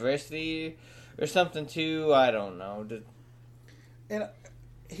university or something too. I don't know. And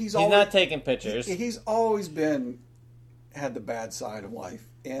he's He's always, not taking pictures. He's always had the bad side of life,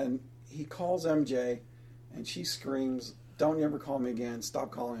 and he calls MJ, and she screams, "Don't you ever call me again!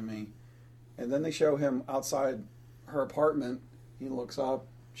 Stop calling me!" And then they show him outside her apartment. He looks up,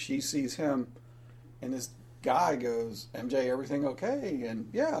 she sees him, and this guy goes, "MJ, everything okay?" And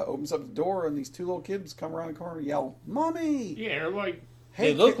yeah, opens up the door, and these 2 little kids come around the corner, and yell, "Mommy!" Yeah, they're like,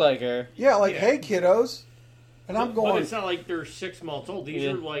 They look kid-" like her. yeah, like Yeah. "Hey, kiddos," and I'm but going it's not like they're 6 months old. These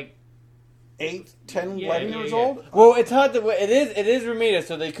Yeah. are like, 8, 10, Yeah, 11 yeah, years yeah. old. Well, it's hard to. It is Ramita,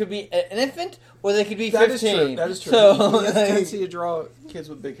 so they could be an infant or they could be 15. That is true. That is true. So, He has a like, tendency to draw kids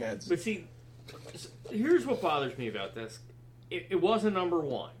with big heads. but see, here's what bothers me about this. It was a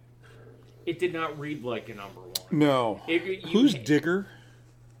 #1. It did not read like a #1. No. Who's Digger?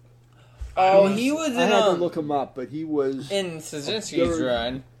 oh, he was I in had to look him up, but he was. in Szynski's There were-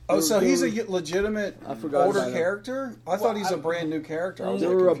 run. Oh, so There he's were- a legitimate I forgot older about him. character? I thought he's a brand new character. I was There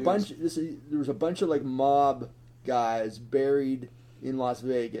like were a confused. bunch. There was a bunch of like mob guys buried in Las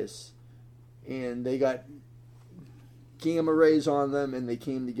Vegas, and they got gamma rays on them, and they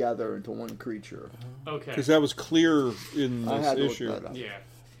came together into one creature. Okay. Because that was clear in I this had to issue. look that up. Yeah.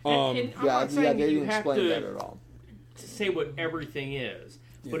 Um, and I'm Yeah, not saying they that you didn't have explain that to at all. say what everything is,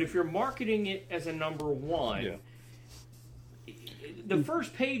 but if you're marketing it as a #1, Yeah. the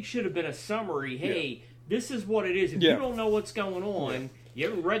first page should have been a summary. Hey, this is what it is. If Yeah. you don't know what's going on, you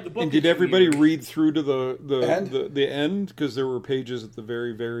haven't read the book. And in did 2 everybody years. read through to the End? the end? Because there were pages at the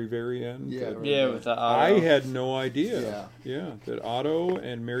very, very, very end. Yeah, that- Yeah, with the I auto. had no idea. Yeah. Yeah, that Otto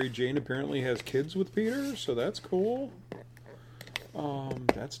and Mary Jane apparently has kids with Peter, so that's cool.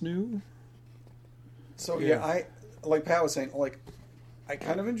 That's new. So Yeah. yeah, I like Pat was saying, like I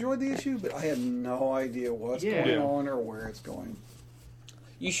kind of enjoyed the issue, but I had no idea what's Yeah. going Yeah. on or where it's going.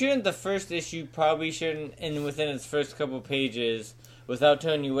 You shouldn't. The first issue probably shouldn't, and within its first couple pages, without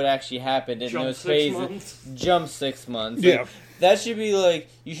telling you what actually happened in Jump those 6 phases, months? jump 6 months. Yeah. Like, that should be like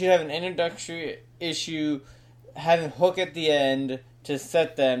you should have an introductory issue, have a hook at the end to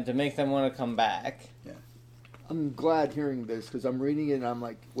set them to make them want to come back. I'm glad hearing this because I'm reading it and I'm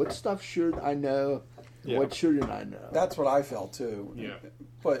like, what stuff should I know? Yeah. What shouldn't I know? That's what I felt too. Yeah.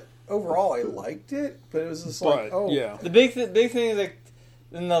 But overall, I liked it. But it was just But like, oh, yeah, The big thing is like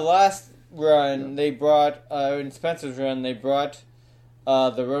in the last run they brought in Spencer's run they brought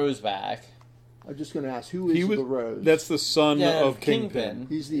the Rose back. I'm just going to ask, who is he was. the Rose? That's the son Yeah, of Kingpin.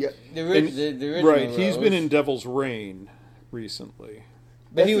 He's the. The And- original Right, he's Rose. been in Devil's Reign recently.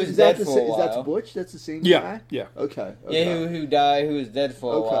 but he That's- was is that dead the for sa- a while. Is that Butch? That's the same Yeah, guy? yeah. Okay. Yeah, who died, who was dead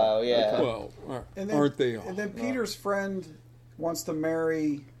for a Okay, while, yeah. okay. Well, and then, aren't they all? And then Peter's friend wants to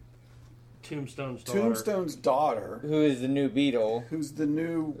marry Tombstone's daughter. Tombstone's daughter, Who is the new Beetle? who's the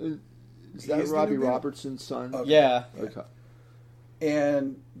new, Is He that is the Robbie new Beetle? Robertson's son? Okay. Yeah. Okay.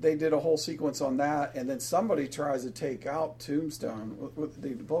 and they did a whole sequence on that, and then somebody tries to take out Tombstone. They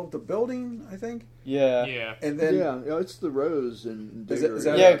blow up the building, I think, Yeah. Yeah. and then Yeah, it's the Rose and Is Digger. it- is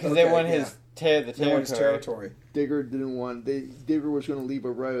that- Yeah, because they Okay, want yeah. his the they want his territory. territory. Digger didn't want. Digger was going to leave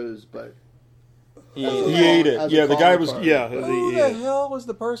a rose, but He, He ate it. As a Yeah, the guy was. calling Yeah, card. he Who ate the it. hell was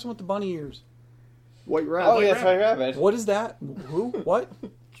the person with the bunny ears? White Rabbit. oh, yeah, it's White Rabbit. What is that? Who? What?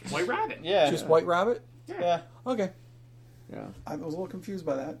 White Rabbit. Yeah. Just White Rabbit? Yeah. Okay. Yeah. I was a little confused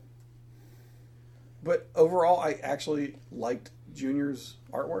by that, but overall, I actually liked Junior's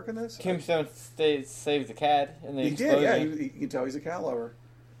artwork in this. Tombstone saves the cat in the He did, explosion. yeah. You can tell he's a cat lover.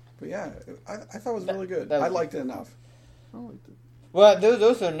 But yeah, I thought it was really good. that was- I liked it enough. I liked it. Well, there was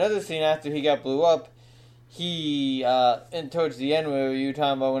also another scene after he got blew up. He, and towards the end where you were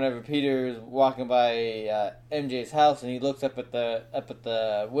talking about whenever Peter is walking by MJ's house and he looks up at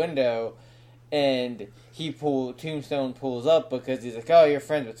the window, and Tombstone pulls up because he's like, "Oh, you're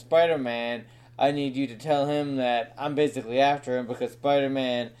friends with Spider-Man. I need you to tell him that I'm basically after him because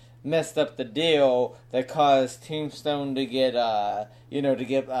Spider-Man messed up the deal that caused Tombstone to get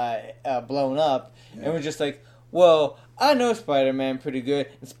blown up." And we're just like, well, I know Spider-Man pretty good,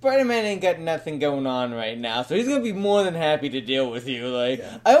 and Spider-Man ain't got nothing going on right now, so he's gonna be more than happy to deal with you. Like,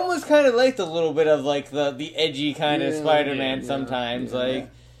 Yeah. I almost kind of liked a little bit of like the edgy kind of Yeah, Spider-Man yeah, sometimes. yeah. Like,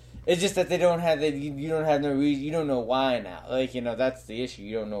 it's just that they don't have that. You don't have no reason. You don't know why now. Like, that's the issue.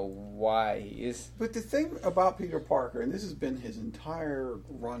 You don't know why he is. But the thing about Peter Parker, and this has been his entire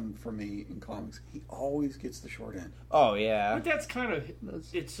run for me in comics, he always gets the short end. Oh yeah. But that's kind of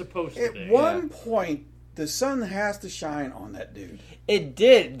it's supposed to At be. one point, the sun has to shine on that dude. It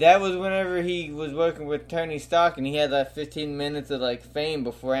did. That was whenever he was working with Tony Stark, and he had like 15 minutes of like fame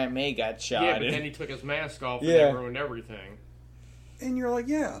before Aunt May got shot. Yeah, but then he took his mask off and Yeah. that ruined everything. And you're like,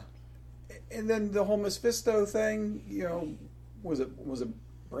 yeah. And then the whole Mephisto thing, was it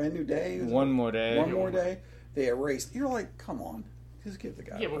Brand New Day? Was it One More Day. One More Day. They erased. You're like, come on, just give the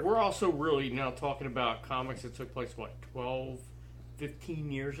guy. Yeah, a but break. we're also really now talking about comics that took place, 12, 15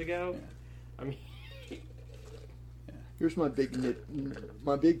 years ago? I mean, Here's my big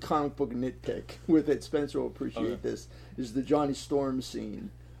comic book nitpick with it. Spencer will appreciate this. Is the Johnny Storm scene?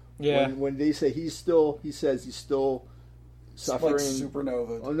 Yeah. When they say he says he's still suffering. Like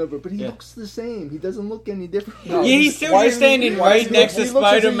Supernova. Oh no, but he Yeah. looks the same. He doesn't look any different. No, Yeah, he's still why just is he- standing why right is he- next to he looks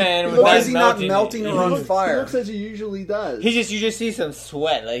as if- Spider-Man he with looks Why that is he not melting or on He fire? looks as he usually does. You just see some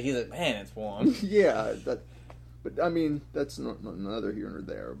sweat. Like he's like, man, it's warm. Yeah, but I mean that's not neither here nor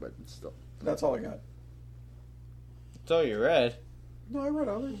there. But it's still. That's all I got. That's all you read. No, I read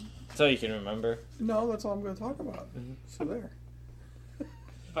others. That's all you can remember. No, that's all I'm going to talk about. So there.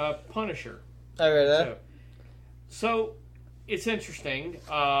 Punisher. I read that. So it's interesting.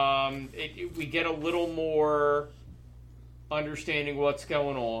 We get a little more understanding what's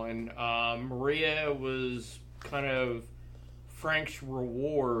going on. Maria was kind of Frank's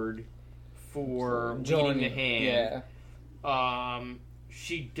reward for leading the hand. Yeah.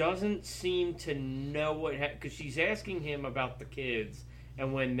 She doesn't seem to know what because she's asking him about the kids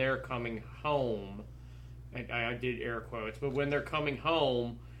and when they're coming home. I did air quotes, but when they're coming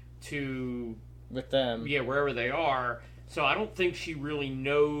home to With them. wherever they are. So I don't think she really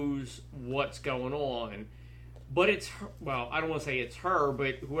knows what's going on. But it's her, well, I don't want to say it's her,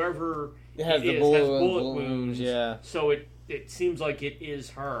 but whoever It has it the is bullet has bullet wounds, wounds. yeah. So it seems like it is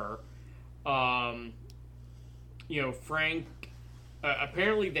her. Frank.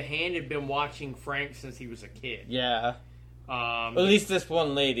 Apparently, the Hand had been watching Frank since he was a kid. Yeah. At least this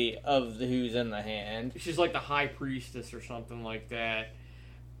one lady who's in the hand. She's like the high priestess or something like that.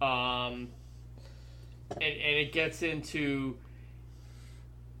 And it gets into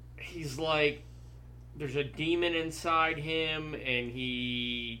he's like there's a demon inside him and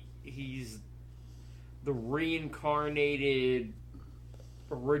he's the reincarnated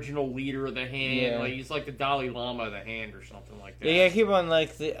original leader of the Hand. Yeah. Like he's like the Dalai Lama of the Hand or something like that. Yeah, keep on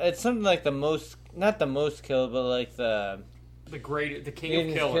it's something like not the most killed, but like the King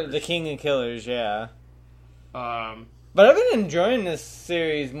of Killers. The King of Killers, yeah. Um, But I've been enjoying this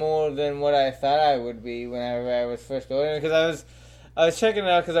series more than what I thought I would be whenever I was first ordering, because I was checking it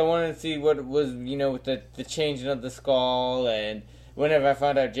out because I wanted to see what it was, with the changing of the skull, and whenever I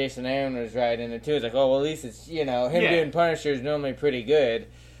found out Jason Aaron was writing it too, it's like, oh, well, at least it's, him doing Punisher is normally pretty good.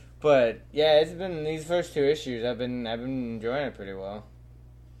 But yeah, it's been these first two issues, I've been enjoying it pretty well.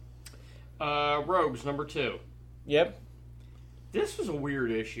 Rogues #2. Yep. This was a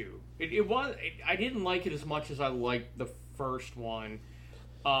weird issue. I didn't like it as much as I liked the first one.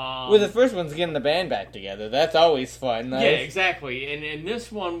 Well, the first one's getting the band back together. That's always fun. Yeah, exactly. And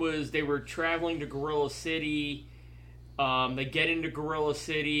this one was they were traveling to Gorilla City. They get into Gorilla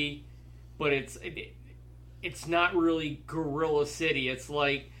City, but it's not really Gorilla City. It's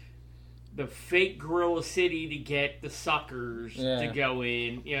like the fake Gorilla City to get the suckers to go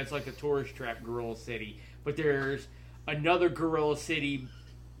in. You know, it's like the tourist trap Gorilla City. But there's another Gorilla City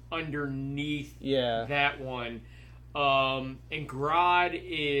underneath that one. And Grodd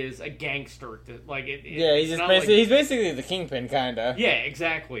is a gangster. He's basically the Kingpin, kinda. Yeah,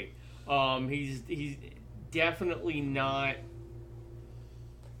 exactly. He's definitely not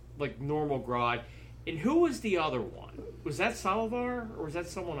like normal Grodd. And who was the other one? Was that Salazar or was that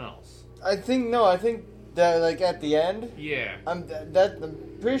someone else? I think that like at the end. Yeah. I'm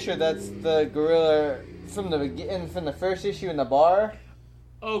pretty sure that's the gorilla from the first issue in the bar.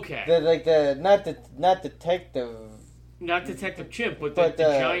 Okay. Not detective. Not Detective Chimp, but the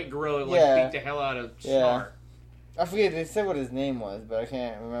giant gorilla beat the hell out of Snark. I forget, they said what his name was, but I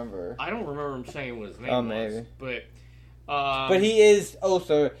can't remember. I don't remember him saying what his name was. Maybe. But he is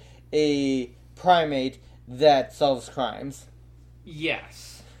also a primate that solves crimes. Yes.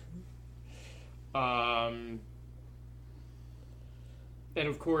 And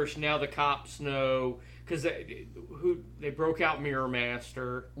of course, now the cops know, because they broke out Mirror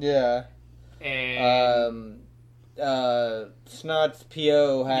Master. Yeah. And Snot's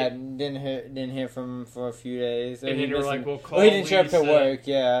PO didn't hear from him for a few days. And then they're like, "Well, call he didn't show up to Lisa." work."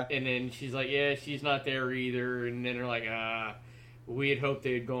 Yeah. And then she's like, "Yeah, she's not there either." And then they're like, we had hoped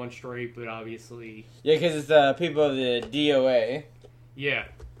they had gone straight, but obviously, yeah, because it's the people of the DOA. Yeah.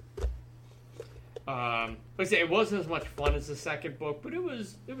 Like I say, it wasn't as much fun as the second book, but it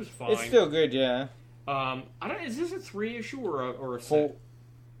was fine. It's still good, yeah. Is this a 3-issue or a 4 set?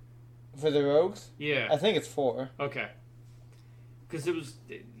 for the Rogues? Yeah. I think it's 4. Okay. Because it was,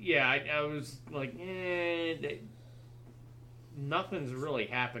 I was like, nothing's really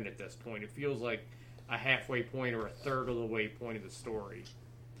happened at this point. It feels like a halfway point or a third of the way point of the story.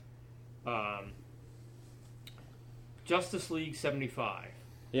 Justice League 75.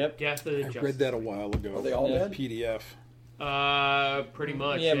 Yep. Death of the I Justice read that a while ago. Are they all dead? PDF. Pretty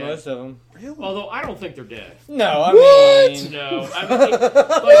much. Yeah, most of them. Really? Although I don't think they're dead. No, I mean, No, I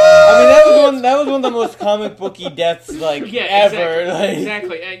mean, that was one of the most comic booky deaths ever.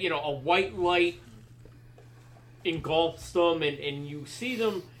 Exactly. And, a white light engulfs them, and you see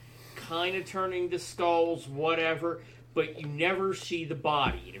them kind of turning to skulls, whatever. But you never see the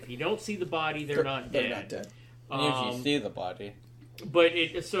body. And if you don't see the body, they're not dead. They're not dead. You usually see the body. But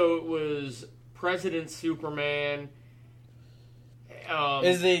it was President Superman.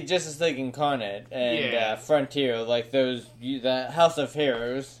 Is the Justice League Incarnate and Frontier, like the House of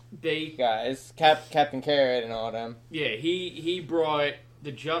Heroes guys, Captain Carrot and all them. Yeah, he brought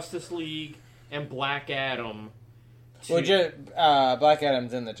the Justice League and Black Adam. Black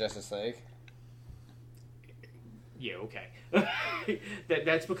Adam's in the Justice League. Yeah, okay.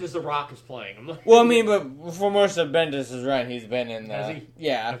 That's because The Rock is playing him. Well, I mean, but for most of Bendis' run, he's been in the... Has he?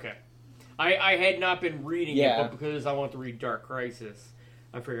 Yeah. Okay. I had not been reading it, Yeah. but because I want to read Dark Crisis,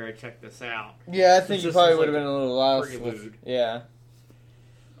 I figured I'd check this out. Yeah, I think Since you this probably is would have like been a little lost. prelude. Yeah.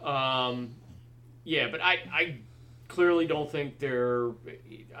 Yeah, but I clearly don't think they're...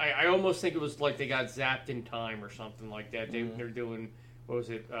 I almost think it was like they got zapped in time or something like that. They're doing... What was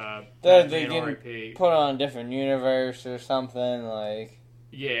it? They Batman didn't R.I.P. put on a different universe or something, like...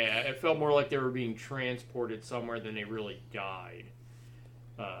 Yeah, it felt more like they were being transported somewhere than they really died.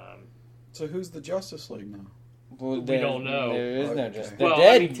 So who's the Justice League now? Well, We don't know. There is no Okay. just... They're Well,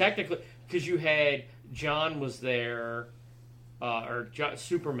 dead. I mean, technically, because you had John was there,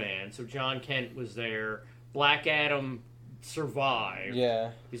 Superman, so John Kent was there. Black Adam survived.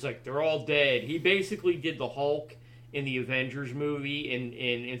 Yeah. He's like, they're all dead. He basically did the Hulk in the Avengers movie in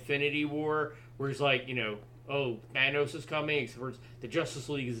Infinity War, where he's like, oh, Thanos is coming, except the Justice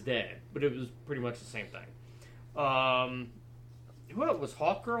League is dead. But it was pretty much the same thing. Who else? Was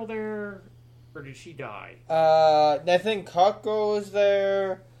Hawkgirl there? Or did she die? I think Hawkgirl was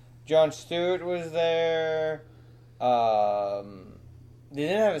there. Jon Stewart was there. They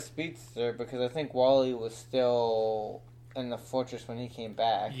didn't have a speedster because I think Wally was still in the fortress when he came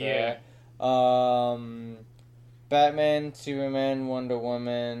back. Yeah. Right? Batman, Superman, Wonder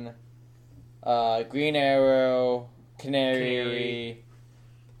Woman, Green Arrow, Canary.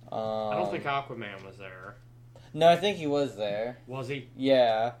 I don't think Aquaman was there. No, I think he was there. Was he?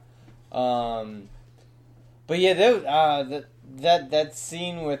 Yeah. But yeah, that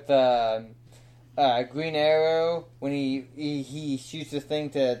scene with Green Arrow when he shoots the thing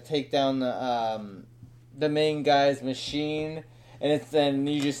to take down the main guy's machine, and then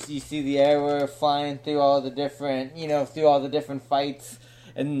you see the arrow flying through all the different fights,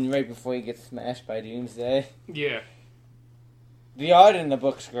 and right before he gets smashed by Doomsday. Yeah. The art in the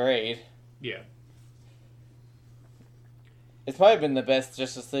book's great. Yeah. It's probably been the best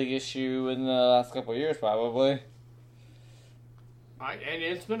Justice League issue in the last couple of years, probably. And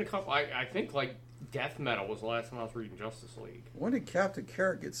it's been a couple. I think like Death Metal was the last time I was reading Justice League. When did Captain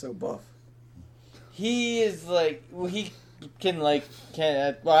Carrot get so buff? He is like, well, he can like,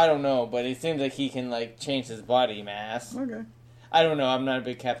 well, I don't know, but it seems like he can like change his body mass. Okay. I don't know. I'm not a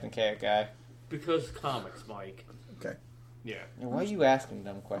big Captain Carrot guy. Because comics, Mike. Okay. Yeah. Why are you asking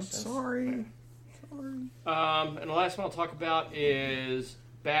dumb I'm questions? sorry. And the last one I'll talk about is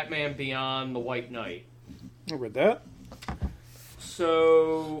Batman Beyond the White Knight. I read that.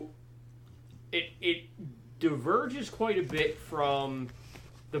 So it diverges quite a bit from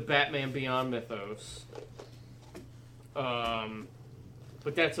the Batman Beyond mythos.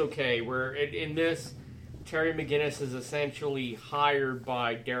 But that's okay. Where in this, Terry McGinnis is essentially hired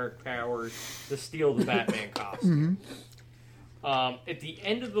by Derek Powers to steal the Batman costume. At the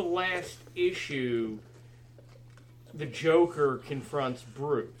end of the last issue, the Joker confronts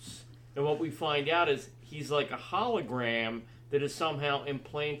Bruce. And what we find out is he's like a hologram that is somehow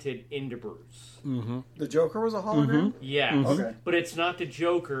implanted into Bruce. The Joker was a hologram? Yes. Okay. But it's not the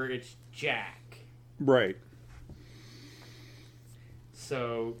Joker, it's Jack. Right.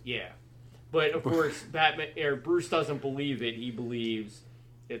 So, yeah. But, of course, Bruce doesn't believe it. He believes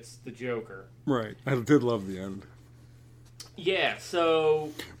it's the Joker. Right. I did love the end. Yeah,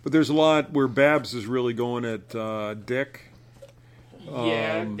 so... But there's a lot where Babs is really going at Dick.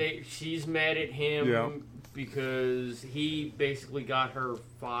 Yeah, she's mad at him Yeah. because he basically got her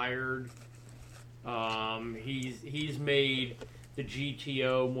fired. He's made the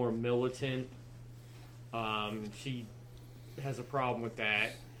GTO more militant. She has a problem with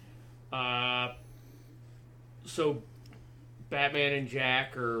that. So Batman and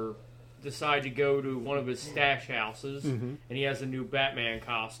Jack decide to go to one of his stash houses, and he has a new Batman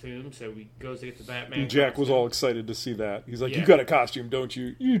costume, so he goes to get the Batman And Jack was costume. all excited to see that. He's like, Yeah. "You got a costume, don't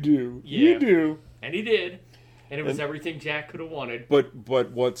you? You do. Yeah. You do." And he did. And it was everything Jack could have wanted. But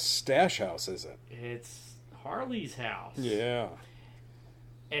what stash house is it? It's Harley's house. Yeah.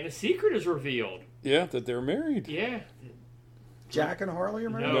 And a secret is revealed. Yeah, that they're married. Yeah. Jack and Harley are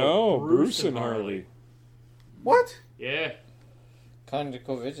married? No, Bruce Bruce and and Harley. Harley. What? Yeah.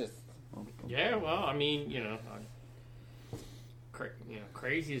 Conjugal visits. Yeah, well, I mean,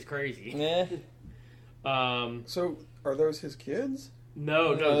 crazy is crazy. Yeah. So, are those his kids?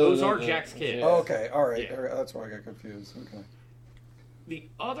 No, No, those no, are no. Jack's kids. Yeah. Oh, okay. All right. Yeah. All right. That's why I got confused. Okay. The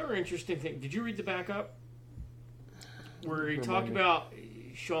other interesting thing, did you read the backup? Where he Remind talked me. about,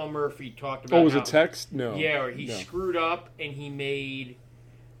 Sean Murphy talked about Oh, was how- it text? No. Yeah, or he No. screwed up and he made...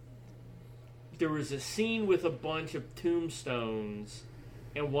 There was a scene with a bunch of tombstones,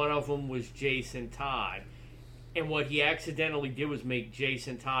 and one of them was Jason Todd. And what he accidentally did was make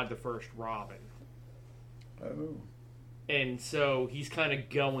Jason Todd the first Robin. Oh. And so he's kind of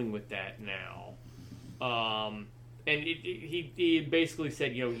going with that now. And he basically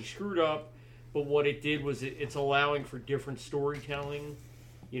said, he screwed up, but what it did was it's allowing for different storytelling,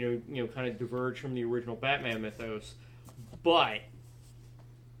 kind of diverge from the original Batman mythos. But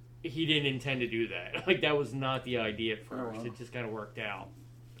he didn't intend to do that. Like, that was not the idea at first. wow. It just kind of worked out.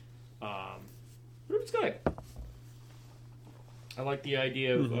 But it was good. I like the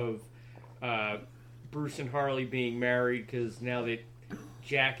idea of Bruce and Harley being married, because now that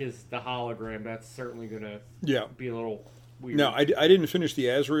Jack is the hologram, that's certainly going to Yeah. be a little weird. No, I didn't finish the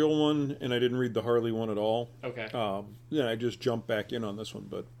Azrael one, and I didn't read the Harley one at all. Okay. I just jumped back in on this one,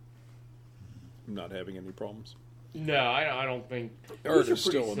 but I'm not having any problems. No, I don't think... The art these are is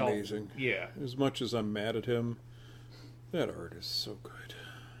pretty still amazing. Yeah. As much as I'm mad at him, that art is so good.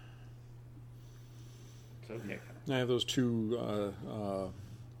 It's okay. I have those two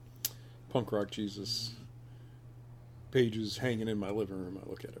Punk Rock Jesus pages hanging in my living room I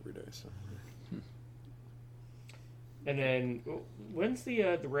look at every day. So. And then, when's the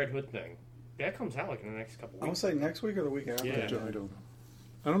Red Hood thing? That comes out like in the next couple I want weeks. to say next week or the week after. Yeah. I don't know.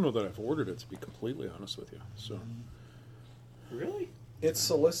 I don't know that I've ordered it, to be completely honest with you. So Really? It's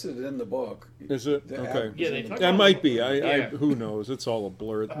solicited in the book. is it The okay? ad- Yeah, they talk That about might be. I Yeah. who knows? It's all a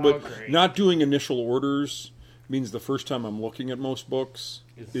blur. Oh, But great. not doing initial orders means the first time I'm looking at most books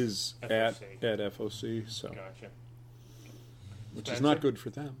is at FOC. FOC. So, Gotcha. which is Spencer? not good for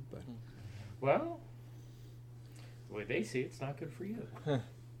them. But Well, the way they see it, it's not good for you.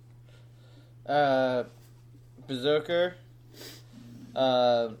 Berserker.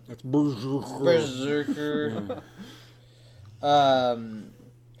 that's Berserker. Berserker. It's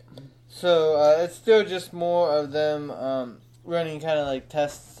still just more of them running kind of like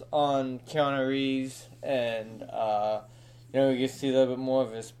tests on Keanu Reeves, and we get to see a little bit more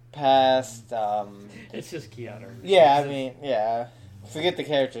of his past. It's just Keanu. Yeah, I mean, yeah. Forget the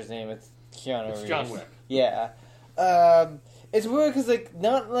character's name. It's Keanu Reeves. It's John Wick. Yeah. It's weird because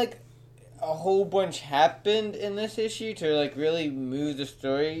not like a whole bunch happened in this issue to like really move the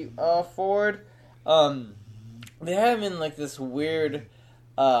story forward. They had him in like this weird.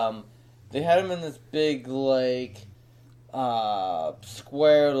 They had him in this big like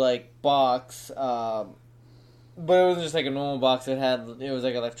square like box. But it wasn't just like a normal box. It was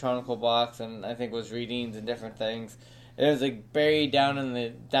like an electronical box, and I think it was readings and different things. It was like buried down in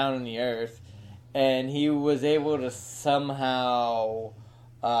the earth, and he was able to somehow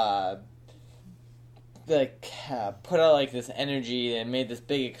put out like this energy and made this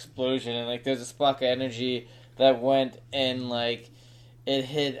big explosion, and like there's a spark of energy that went and like it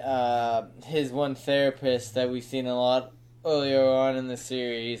hit his one therapist that we've seen a lot earlier on in the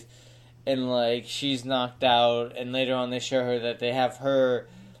series. And like she's knocked out, and later on they show her that they have her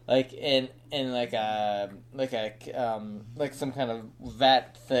like in like some kind of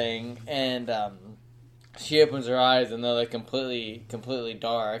vat thing, and she opens her eyes and they're like completely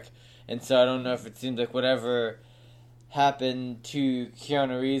dark. And so I don't know if it seems like whatever happened to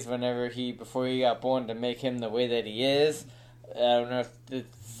Keanu Reeves before he got born to make him the way that he is. I don't know if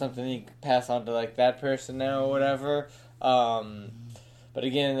it's something he can pass on to like that person now or whatever. But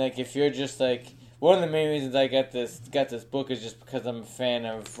again, like if you're just like one of the main reasons I got this book is just because I'm a fan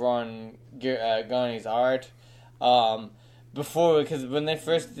of Ron Garney's art. Because when they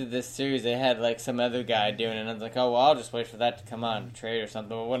first did this series, they had like some other guy doing it, and I was like, oh well, I'll just wait for that to come out in a trade or something.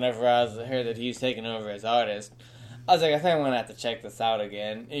 But whenever I heard that he was taking over as artist, I was like, I think I'm gonna have to check this out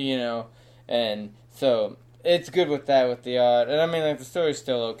again, And so it's good with the art, and I mean like the story's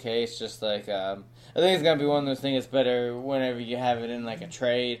still okay. It's just like I think it's gonna be one of those things that's better whenever you have it in like a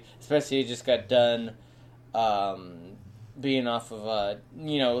trade, especially it just got done being off of like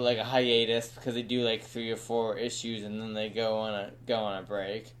a hiatus, because they do like 3 or 4 issues and then they go on a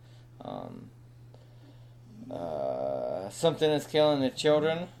break. Something that's killing the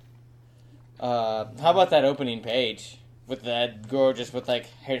children. How about that opening page with that girl just with like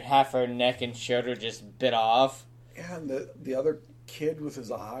half her neck and shoulder just bit off? Yeah, and the other kid with his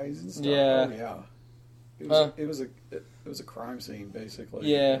eyes and stuff. Yeah. Oh, yeah. It was a crime scene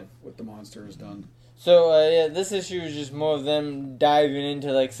basically. Yeah. Of what the monster has done. So this issue is just more of them diving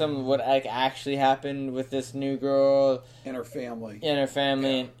into like some of what like actually happened with this new girl And her family. and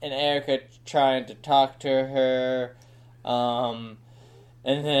Erica trying to talk to her, and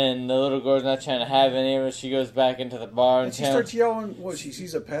then the little girl's not trying to have any of it. She goes back into the bar And she starts yelling. What? She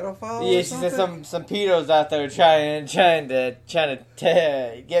sees a pedophile. Yeah, or she said something? some pedos out there trying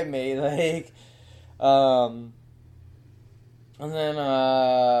to get me, like, and then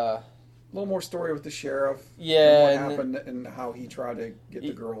A little more story with the sheriff. Yeah, And what happened and how he tried to get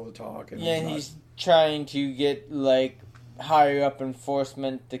the girl to talk. And yeah, was and not- he's trying to get like higher up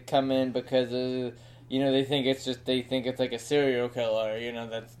enforcement to come in because they think it's like a serial killer,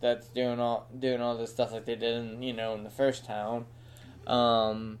 that's doing all this stuff like they did in the first town.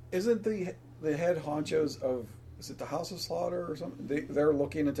 Isn't the head honchos of, is it the House of Slaughter or something? They're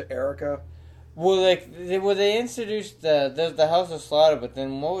looking into Erica. Well, they introduced the House of Slaughter, but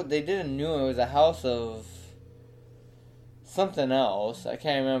then they did a new one. It was a House of something else. I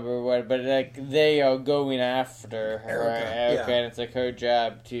can't remember what, but like they are going after her, Erica, yeah. and it's like their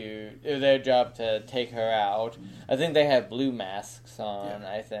job to take her out. I think they have blue masks on. Yeah.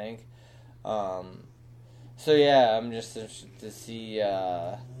 I think. So yeah, I'm just interested to see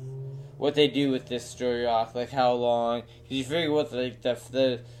what they do with this story arc, like how long. Because you figure what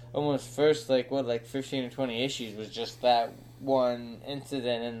the almost first 15 or 20 issues was just that one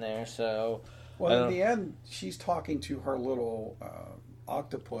incident in there. So well, in the end, she's talking to her little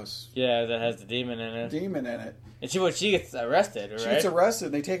octopus. Yeah, that has the demon in it. And she gets arrested, right? She gets arrested,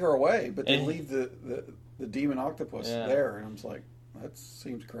 and they take her away, but they And- leave the demon octopus there, and I'm just like, that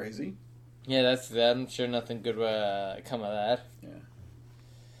seems crazy. Yeah, I'm sure nothing good will come of that. Yeah.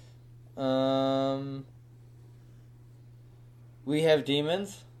 We have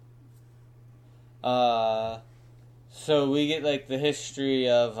demons. So we get like the history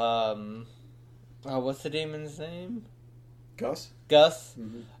of what's the demon's name? Gus. Gus.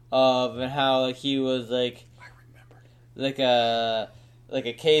 And how like he was like I remember. like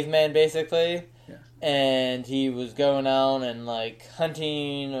a caveman basically. Yeah. And he was going out and like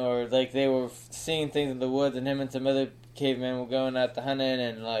hunting, or like they were seeing things in the woods, and him and some other cavemen were going out to hunting,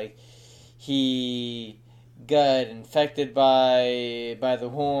 and like he got infected by the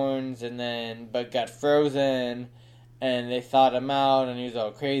horns, and then but got frozen, and they thawed him out, and he was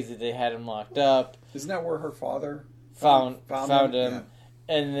all crazy. They had him locked up. Isn't that where her father Found him. Yeah.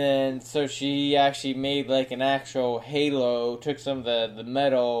 And then, so she actually made like an actual halo, took some of the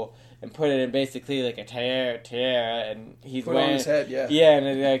metal and put it in basically like a tiara, and he's Put it wearing on his head, yeah. yeah, and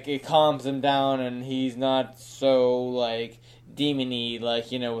it calms him down, and he's not so like demony,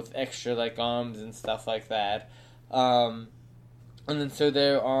 like, you know, with extra like arms and stuff like that. And then so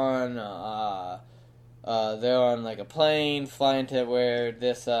they're on like a plane flying to where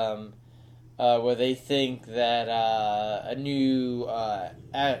this where they think that a new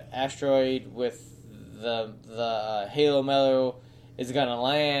asteroid with the halo metal is gonna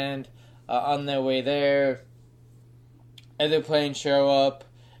land. On their way there, other planes show up,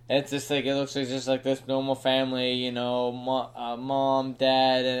 and it's just like, it looks like just like this normal family, you know, mom,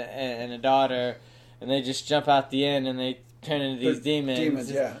 dad, and a daughter, and they just jump out the end and they turn into these demons.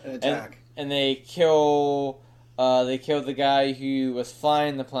 Demons, yeah, and attack. And they kill the guy who was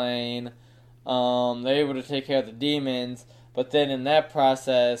flying the plane. They're able to take care of the demons, but then in that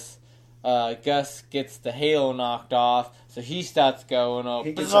process, Gus gets the halo knocked off, so he starts going up.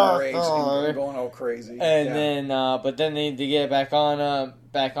 He gets enraged and going all crazy. And yeah. then, but then they get back on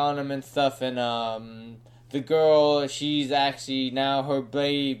him and stuff. And the girl, she's actually now her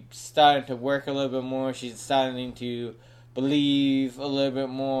brain starting to work a little bit more. She's starting to believe a little bit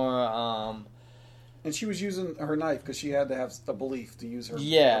more. And she was using her knife because she had to have a belief to use her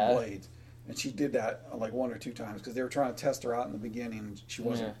blade. And she did that like one or two times because they were trying to test her out in the beginning, and she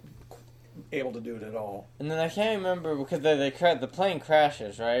wasn't able to do it at all. And then I can't remember because the plane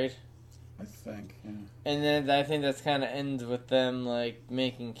crashes, right? I think, yeah. And then I think that's kind of ends with them like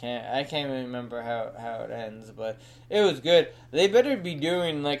making I can't even remember how it ends, but it was good. They better be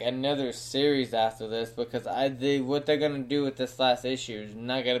doing like another series after this because what they're gonna do with this last issue is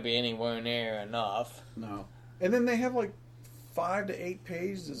not gonna be anywhere near enough. No. And then they have like 5 to 8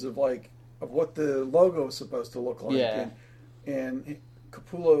 pages of what the logo is supposed to look like. Yeah. And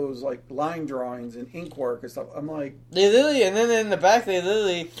Capullo's like line drawings and ink work and stuff. I'm like, and then in the back they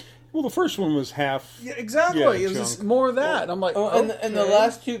literally. Well, the first one was half. Yeah, exactly. Yeah, it was junk. just more of that. I'm like, and the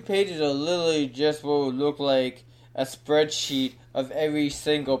last 2 pages are literally just what would look like a spreadsheet of every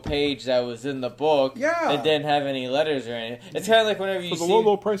single page that was in the book. Yeah. That didn't have any letters or anything. It's kind of like whenever you For the see.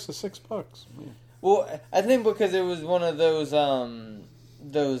 low price of $6. Yeah. Well, I think because it was one of those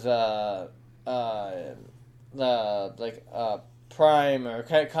Prime or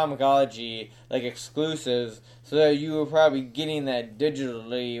Comicology like exclusives, so that you were probably getting that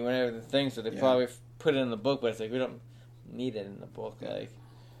digitally whenever the thing. So they probably put it in the book, but it's like we don't need it in the book. Like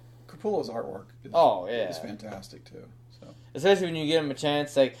Capullo's artwork. Is fantastic too. So especially when you give him a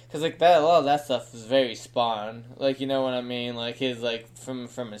chance, like because like that a lot of that stuff is very Spawn. Like you know what I mean? Like his like from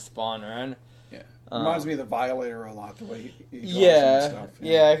his Spawn run. Yeah, reminds me of the Violator a lot. The way he draws yeah, and stuff.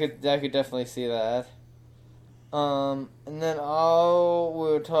 yeah, I could definitely see that. And then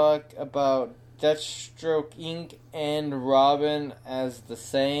we'll talk about Deathstroke Inc. and Robin as the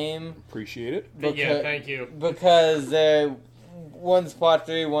same. Appreciate it. Yeah, thank you. Because one's part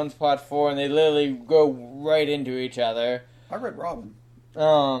 3, one's part 4, and they literally go right into each other. I read Robin.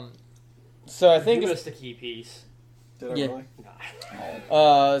 So I think You it's missed a key piece. Did I Yeah. really?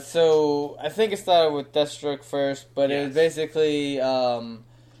 so I think it started with Deathstroke first, but it was basically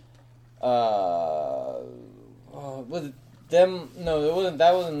was it them? No, it wasn't.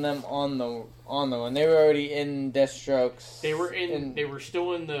 That wasn't them on the one. They were already in Deathstroke's. They were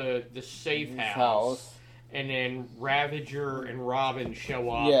still in the safe house, and then Ravager and Robin show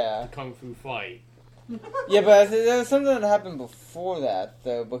up. Yeah. To kung fu fight. Yeah, but I think there was something that happened before that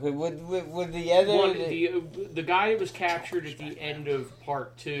though. Because with the other the guy that was captured at the end of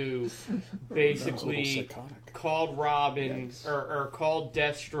part 2 basically called Robin or called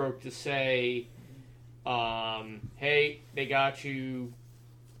Deathstroke to say, "Hey, they got you.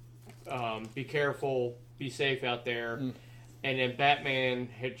 Be careful. Be safe out there." And then Batman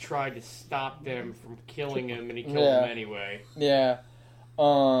had tried to stop them from killing him, and he killed him anyway. Yeah.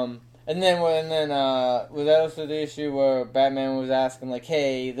 And then was that also the issue where Batman was asking like,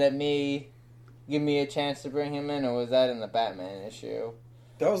 "Hey, give me a chance to bring him in," or was that in the Batman issue?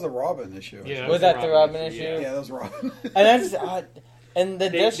 That was the Robin issue. Yeah, Was that the Robin issue? Yeah, that was Robin. And that's and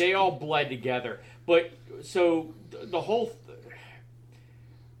they all bled together. But so the whole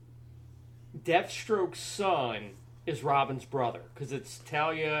Deathstroke's son is Robin's brother because it's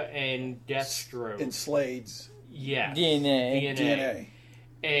Talia and Deathstroke and Slade's DNA.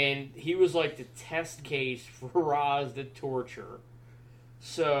 And he was like the test case for Ra's the Torture.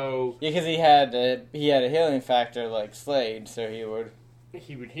 So Yeah, because he had a healing factor like Slade, so he would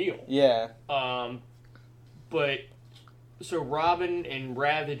heal. Yeah. But so Robin and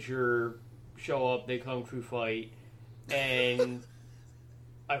Ravager show up. They kung fu fight, and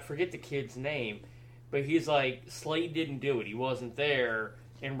I forget the kid's name, but he's like, Slade didn't do it. He wasn't there,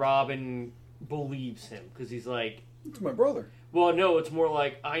 and Robin believes him because he's like, It's my brother. well, no, it's more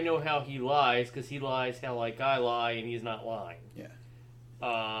like, I know how he lies because he lies how like I lie, and he's not lying. Yeah.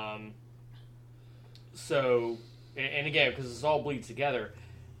 So, and again, because this all bleeds together,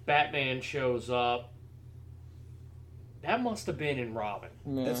 Batman shows up. That must have been in Robin.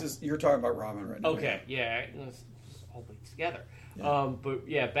 Yeah. You're talking about Robin right now. Okay, yeah, this all bleeds together. Yeah. But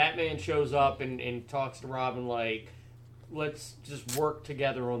yeah, Batman shows up and talks to Robin like, let's just work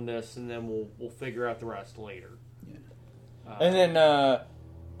together on this, and then we'll figure out the rest later. And then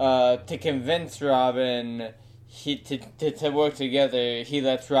to convince Robin to work together, he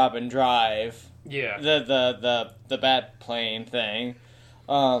lets Robin drive Yeah. the bat plane thing.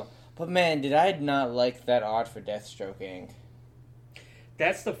 But man, did I not like that art for Deathstroking?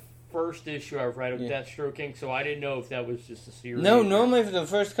 That's the first issue I've read of Yeah. Deathstroking, so I didn't know if that was just a series. No, normally for the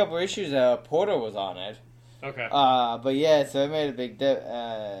first couple issues, Porter was on it. Okay. But yeah, so it made a big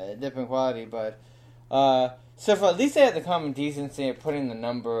dip in quality. But so for at least they had the common decency of putting the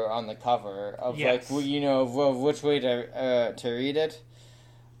number on the cover of Yes. like of which way to read it.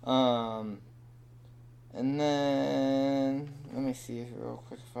 And then let me see real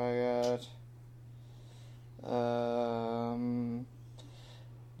quick if I got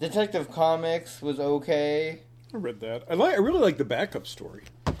Detective Comics was okay. I read that. I really like the backup story.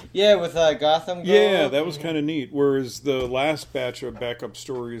 Yeah, with Gotham Girl. Yeah, that was kind of neat. Whereas the last batch of backup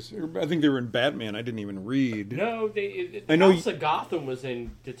stories, I think they were in Batman. I didn't even read. No, I know House of Gotham was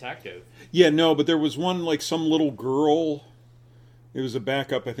in Detective. Yeah, no, but there was one like some little girl. It was a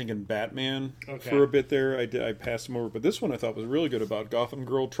backup, I think, in Batman for a bit there. I passed them over, but this one I thought was really good about Gotham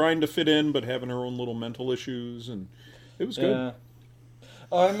Girl trying to fit in, but having her own little mental issues, and it was good. Yeah.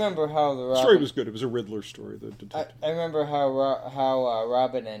 Oh, I remember how the The story was good. It was a Riddler story. The I detective. remember how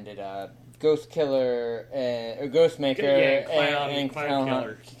Robin ended. Ghost Killer or Ghostmaker and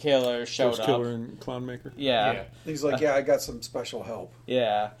Clown Killer showed Ghost up. Killer and Clownmaker. Yeah, He's like, yeah, I got some special help.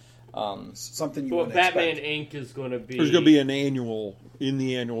 yeah. Something you Well, wouldn't Batman expect. Inc. is going to be. There's going to be an annual. In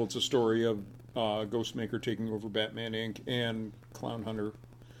the annual, it's a story of Ghostmaker taking over Batman Inc. and Clown Hunter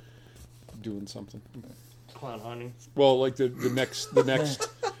doing something. Clown hunting. Well, like the next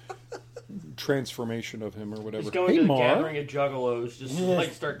transformation of him or whatever. Just going to the gathering of juggalos, just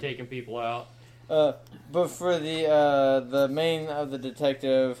like start taking people out. But for the main of the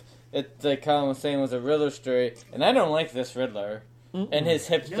detective, like Colin was saying, was a Riddler story, and I don't like this Riddler and his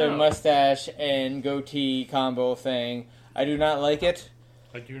hipster mustache and goatee combo thing. I do not like it.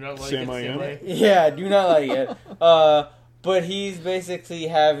 I do not like Sam it. I am. Sam. Yeah, I do not like it. But he's basically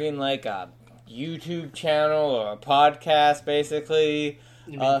having like a YouTube channel or a podcast, basically.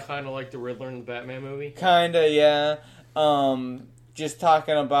 You mean kind of like the Riddler in the Batman movie? Kinda, yeah. Just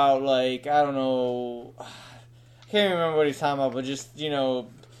talking about, like, I don't know, I can't remember what he's talking about, but just,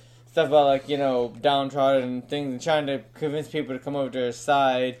 stuff about, like, downtrodden and things, and trying to convince people to come over to his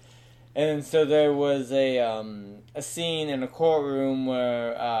side. And so there was a scene in a courtroom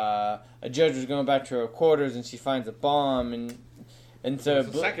where a judge was going back to her quarters, and she finds a bomb, and so It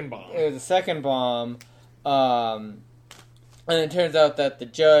was the second bomb. It was the second bomb, and it turns out that the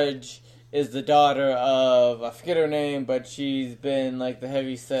judge is the daughter of, I forget her name, but she's been like the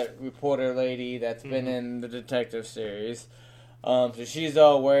heavyset reporter lady that's been in the detective series. So she's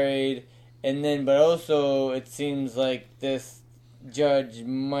all worried, but also it seems like this judge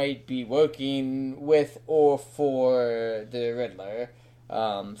might be working with or for the Riddler.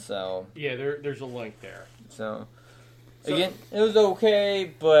 Yeah, there's a link there. So again, it was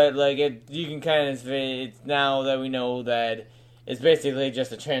okay, but like you can kind of say it's now that we know that it's basically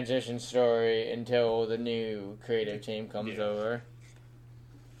just a transition story until the new creative team comes over.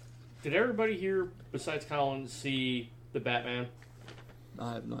 Did everybody here, besides Colin, see the Batman?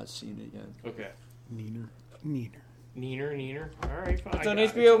 I have not seen it yet. Okay. Neener. All right, fine. It's on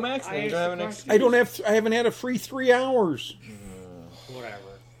HBO Max. Now. You don't have an excuse. I haven't had a free 3 hours. Whatever.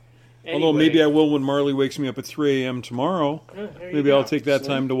 Although maybe I will when Marley wakes me up at 3 a.m. tomorrow. Maybe I'll take that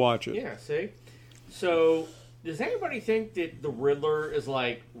time to watch it. Yeah, see? So, does anybody think that the Riddler is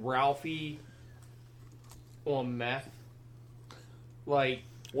like Ralphie on meth? Like,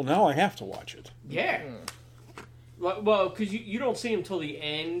 Well, now I have to watch it. yeah. Well, because you don't see him till the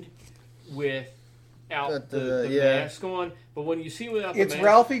end with without the yeah. mask on, but when you see without the It's mask,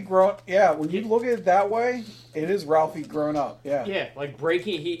 Ralphie grown. Yeah, when you look at it that way, it is Ralphie grown up. Yeah. yeah, like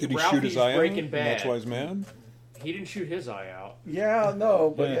breaking. Did he Ralphie's shoot his eye out? Breaking And Bad. that's why he's mad? He didn't shoot his eye out. Yeah.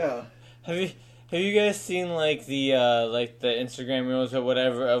 No, but Yeah. yeah. Have you guys seen like the Instagram reels or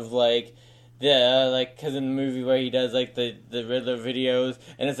whatever of like the because in the movie where he does like the Riddler videos,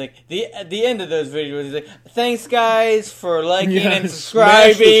 and it's like at the end of those videos he's like, thanks guys for liking Yeah, and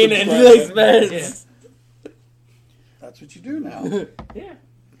smash the subscribing and subscribe like, Yeah. That's what you do now. Yeah,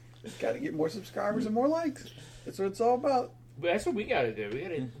 Got to get more subscribers and more likes. That's what it's all about. but that's what we got to do. We got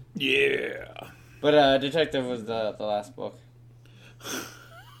to. Yeah. But Detective was the last book.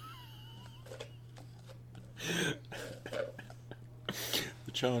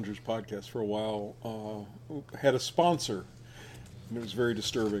 The Challengers podcast for a while had a sponsor, and it was very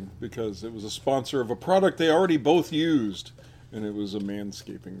disturbing because it was a sponsor of a product they already both used, and it was a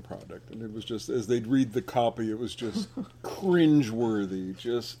manscaping product, and it was just, as they'd read the copy, it was just cringeworthy,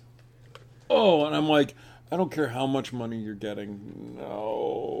 just, oh, and I'm like, I don't care how much money you're getting,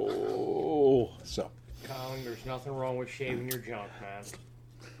 no, so. Colin, there's nothing wrong with shaving your junk, man.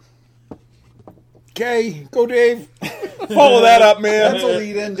 Okay, go Dave. Follow that up, man. That's a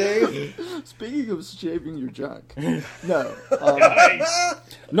lead in, Dave. Speaking of shaving your junk, no.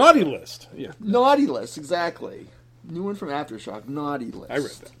 Naughty list. Yeah, Naughty List, exactly. New one from Aftershock, Naughty List. I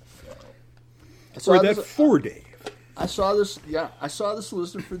read that. I saw Read this, that for Dave. I saw this, yeah, I saw this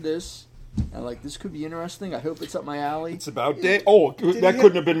listed for this. And like, this could be interesting. I hope it's up my alley. It's about Dave. Oh, that he couldn't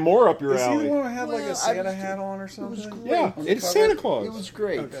have- have been more up your Is he alley. the one who had like Well, a Santa I- hat on or was something? great. Yeah, On the it's cover? Santa Claus. It was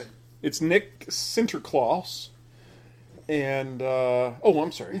great. Okay. It's Nick Sinterklaas. And,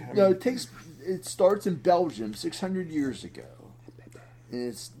 I'm sorry. No, it starts in Belgium 600 years ago. And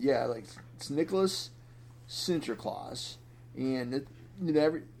it's Nicholas Sinterklaas. And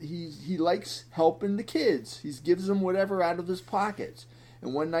he likes helping the kids. He gives them whatever out of his pockets.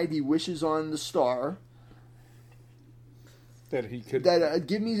 And one night he wishes on the star that he could. that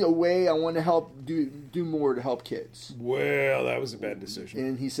give me a way I want to help do more to help kids. Well, that was a bad decision.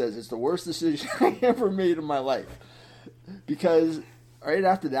 And he says it's the worst decision I ever made in my life. Because right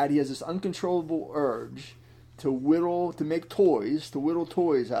after that he has this uncontrollable urge to whittle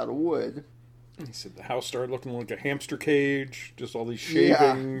toys out of wood. He said the house started looking like a hamster cage, just all these Yeah,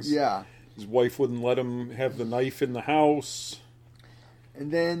 shavings. yeah. His wife wouldn't let him have the knife in the house.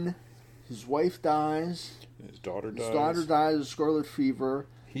 And then his wife dies. His daughter dies. His daughter dies of scarlet fever.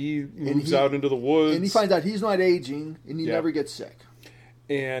 He moves out into the woods. And he finds out he's not aging and he Yeah. never gets sick.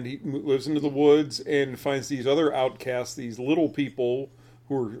 And he lives into the woods and finds these other outcasts, these little people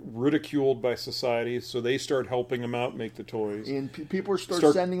who are ridiculed by society. So they start helping him out make the toys. And people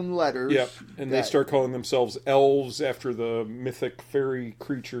start sending him letters. Yep, and they start calling themselves elves after the mythic fairy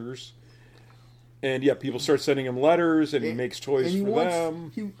creatures. And yeah, people start sending him letters, and he makes toys for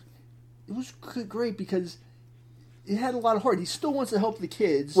them. It was great because it had a lot of heart. He still wants to help the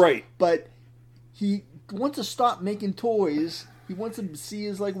kids, Right. But he wants to stop making toys. He wants to see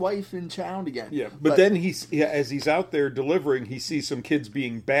his wife and child again. Yeah, but then as he's out there delivering, he sees some kids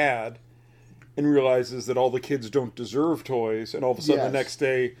being bad, and realizes that all the kids don't deserve toys. And all of a sudden, the Yes. next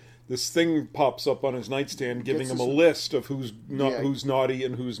day, this thing pops up on his nightstand, giving him a this- list of who's Yeah. who's naughty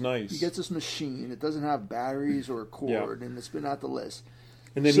and who's nice. he gets this machine. It doesn't have batteries or a cord, and it's been out the list.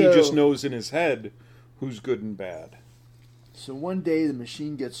 And then So- he just knows in his head who's good and bad. So one day the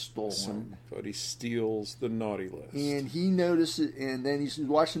machine gets stolen, But he steals the naughty list. and he notices. And then he's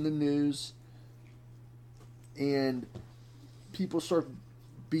watching the news, and people start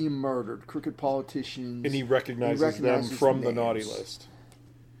being murdered. Crooked politicians, And he recognizes, recognizes them from the the naughty names. list.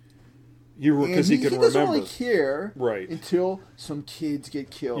 Because he can doesn't remember. really care, Right. until some kids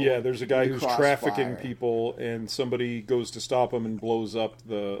get killed. Yeah, there's a guy in the who's crossfire. trafficking people, and somebody goes to stop him and blows up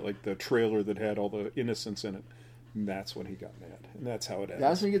the trailer that had all the innocents in it. And that's when he got mad, and that's how it ends.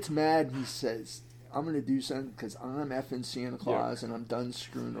 That's when he gets mad and he says, "I'm going to do something because I'm effing Santa Claus and I'm done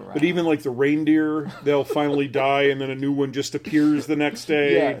screwing around." But even like the reindeer, they'll finally die, and then a new one just appears the next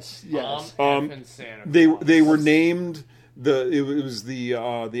day. yes, yes. Effing Santa They Claus. were named. It was the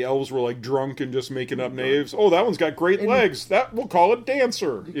elves were like drunk and just making up names. Oh, that one's got great And legs. That we'll call it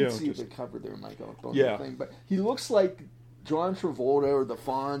Dancer. You You know, can see just- the cover there, Michael. Yeah. Thing, but he looks like John Travolta or the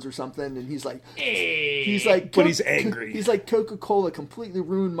Fonz or something, and he's like, But he's angry. He's like Coca-Cola completely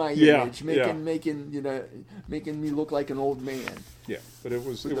ruined my Yeah, image, yeah. making me look like an old man. yeah, but it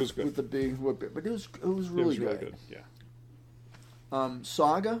was With good. with the big whip. But it was It really was really good. good. Yeah,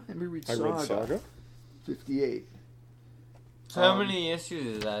 Saga. Let me read I Saga. read Saga. 58. So how many issues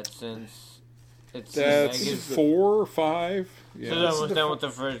is that since It's That's negative. 4 or 5. So Yeah. they're almost done with the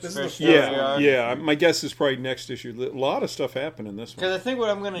first this is the story Yeah, arc. yeah. My guess is probably next issue. A lot of stuff happened in this one. Because I think what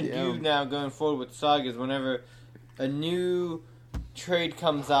I'm going to Yeah. do now going forward with Saga is whenever a new trade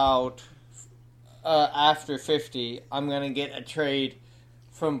comes out after 50, I'm going to get a trade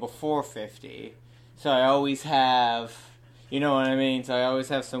from before 50. So I always have, you know what I mean? So I always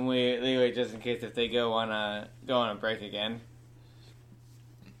have some leeway just in case if they go on a break again.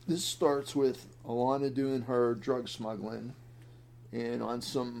 This starts with Alana doing her drug smuggling, and on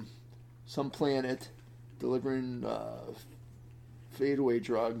some planet, delivering fadeaway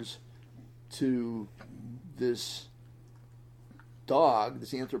drugs to this dog,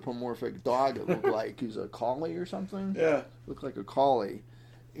 this anthropomorphic dog. It looked like who's a collie or something. Yeah. Looked like a collie,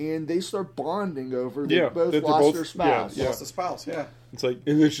 and they start bonding over. They Yeah, both they're lost both- their spouse. yeah. Lost the spouse. Yeah. It's like,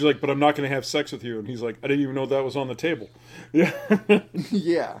 and then she's like, "But I'm not going to have sex with you." And he's like, "I didn't even know that was on the table." Yeah.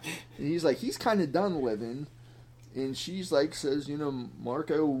 Yeah. And he's like, he's kind of done living. And she's like, says,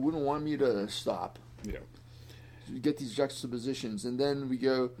 Marco wouldn't want me to stop. Yeah. You get these juxtapositions. And then we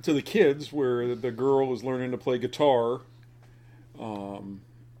go, To the kids, where the girl is learning to play guitar, and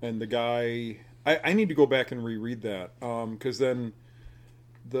the guy, I need to go back and reread that, because then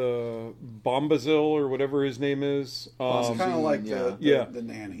the Bombazil or whatever his name is, It's kind of like Yeah. the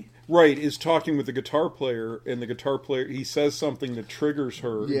nanny. right, is talking with the guitar player, and the guitar player, he says something that triggers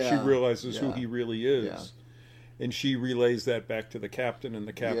her, and she Yeah. realizes who Yeah. he really is. Yeah. And she relays that back to the captain, and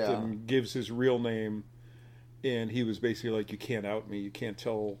the captain gives his real name, and he was basically like, "You can't out me. You can't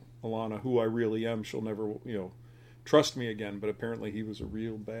tell Alana who I really am. She'll never, trust me again." But apparently he was a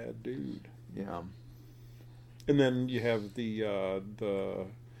real bad dude. yeah. And then you have the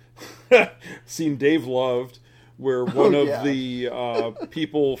scene Dave loved, where one of yeah. the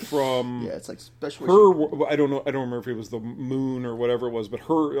people from Yeah, it's like special. her, I don't remember if it was the moon or whatever it was, but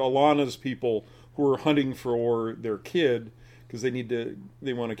Alana's people who are hunting for their kid, because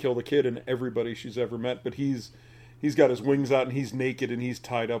they want to kill the kid and everybody she's ever met, but he's got his wings out and he's naked and he's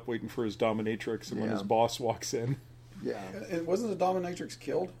tied up waiting for his dominatrix, and when Yeah. his boss walks in, Yeah. And wasn't the dominatrix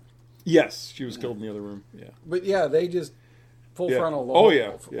killed? yes, she was killed in the other room. Yeah. But yeah, they just full Yeah. frontal. The Oh, whole, yeah,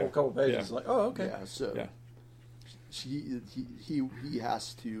 whole yeah, couple pages. yeah. Like, oh, okay. Yeah, so Yeah. he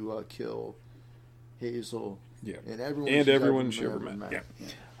has to kill Hazel Yeah. and everyone And she's everyone she ever met.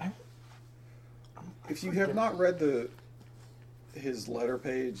 Yeah. If you have not read his letter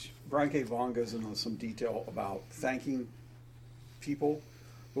page, Brian K. Vaughan goes into some detail about thanking people.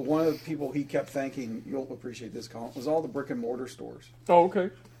 But one of the people he kept thanking, you'll appreciate this, Colin, was all the brick and mortar stores Oh, okay.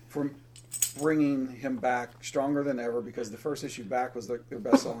 for bringing him back stronger than ever, because the first issue back was their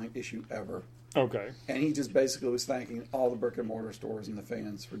best-selling issue ever. Okay. And he just basically was thanking all the brick and mortar stores and the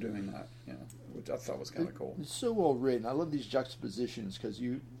fans for doing that, which I thought was kind of cool. It's so well written. I love these juxtapositions because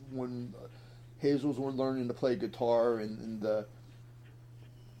when Hazel's learning to play guitar and the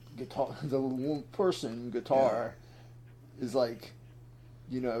guitar, the one person guitar is like,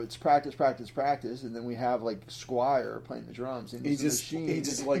 it's practice, practice, practice, and then we have like Squire playing the drums, and He he's a just- machine, he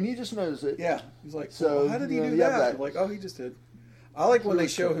just, like- and he just knows it. Yeah, he's like, So, well, how did he do you have that? that. Like, oh, he just did. I like when Really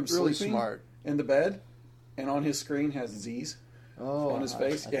they show cool, him really sleeping smart. in the bed, and on his screen has Z's. Oh, On his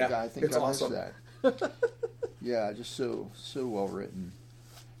face? I Yeah, think it's I missed awesome. that. Yeah, just so well written.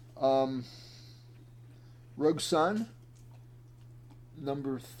 Rogue Sun,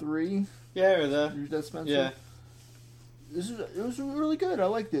 number 3. Yeah, or the Read that, Spencer? yeah, It was really good. I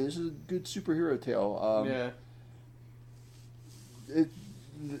liked it. This is a good superhero tale. yeah. It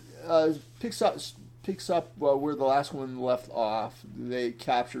picks up where the last one left off. They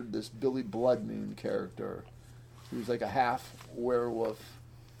captured this Billy Bloodmoon character, who's like a half werewolf,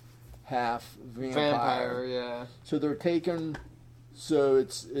 half Vampire, yeah. So they're taken. So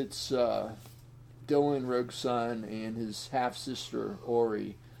it's Dylan, Rogue's son, and his half sister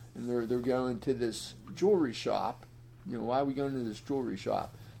Ori, and they're going to this jewelry shop. Why are we going to this jewelry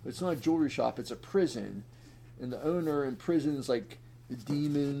shop? But it's not a jewelry shop; it's a prison, and the owner imprisons like the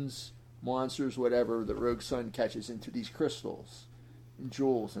demons, monsters, whatever that Rogue's son catches into these crystals, and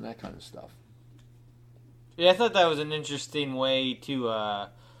jewels, and that kind of stuff. Yeah, I thought that was an interesting way to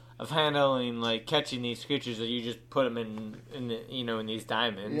of handling like catching these creatures that you just put them in these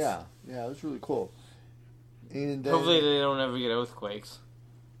diamonds. Yeah, it was really cool. And then, Hopefully they don't ever get earthquakes.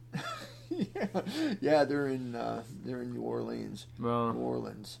 yeah, they're in New Orleans. Well, New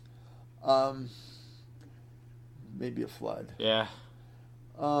Orleans. Maybe a flood. yeah.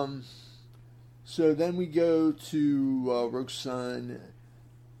 So then we go to Rogue's son,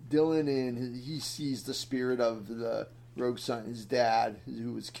 Dylan, and he sees the spirit of the Rogue's son, his dad,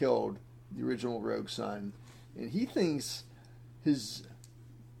 who was killed, the original Rogue's son, and he thinks his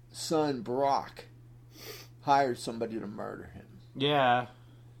son Brock hired somebody to murder him. Yeah.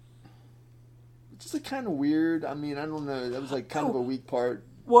 Which is like kind of weird. I mean, I don't know. That was like kind of a weak part.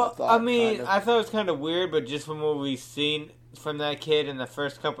 Well, thought, I thought it was kind of weird, but just from what we've seen from that kid in the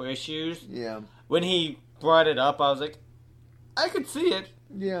first couple issues, Yeah. when he brought it up, I was like, I could see it.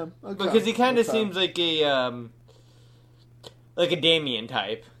 Yeah. Okay. Because he kind of Okay. seems like a Damien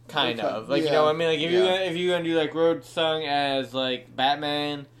type, kind Okay. of. Like, you Yeah. know what I mean? Like, if Yeah. you're gonna do, like, Road Sung as, like,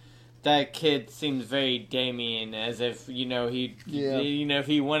 Batman, that kid seems very Damien, as if, you know, if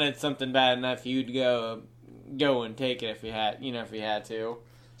he wanted something bad enough, he'd go and take it if he had to.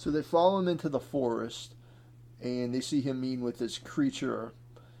 So they follow him into the forest, and they see him meeting with this creature,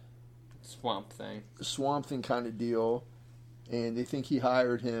 Swamp Thing. swamp thing kind of deal, and they think he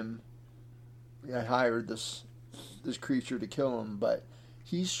hired him. I hired this creature to kill him, but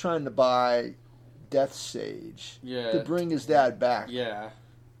he's trying to buy Death Sage Yeah. to bring his dad back Yeah.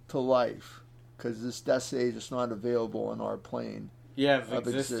 to life, because this Death Sage is not available on our plane Yeah, of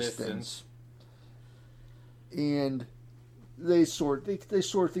existence. And they sort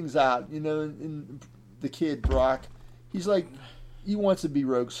things out, you know. And the kid Brock, he's like, he wants to be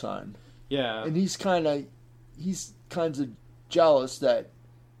Rogue's son, Yeah. and he's kind of jealous that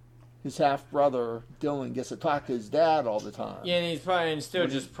his half brother Dylan gets to talk to his dad all the time. Yeah, and he's probably still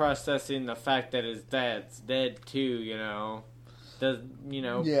just processing the fact that his dad's dead too, you know. Probably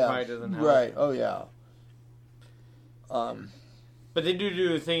doesn't help. Right. Oh yeah. But they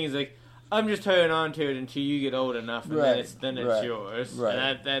do things like, I'm just holding on to it until you get old enough, and Right, then it's right, yours. right.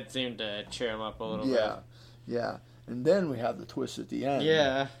 And that seemed to cheer him up a little Yeah. Yeah. And then we have the twist at the end. bit.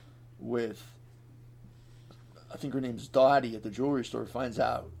 Yeah. With, I think her name's Dottie at the jewelry store, finds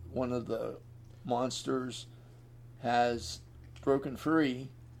out one of the monsters has broken free,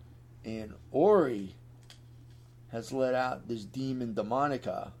 and Ori has let out this demon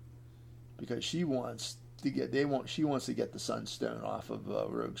Demonica because she wants to get the Sunstone off of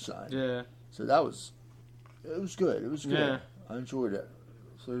Rogue's son. Yeah. So it was good. It was good. Yeah. I enjoyed it.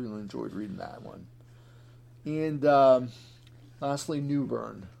 Certainly enjoyed reading that one. And lastly,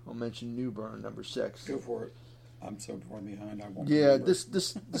 Newburn. I'll mention Newburn, number 6. Go for it. I'm so far behind. I won't. Yeah, remember.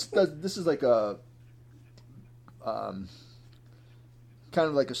 this is like a kind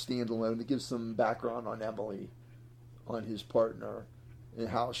of like a standalone. It gives some background on Emily, on his partner, and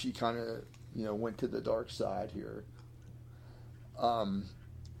how she kind of went to the dark side here.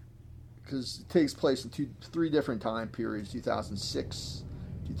 Because it takes place in 3 different time periods: 2006,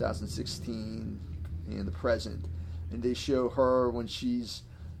 2016, and the present. And they show her when she's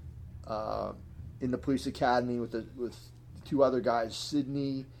in the police academy with 2 other guys,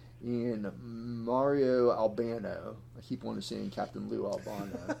 Sydney and Mario Albano. I keep wanting to say Captain Lou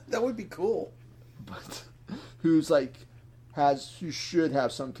Albano, That would be cool. but who should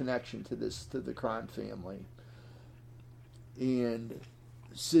have some connection to the crime family. And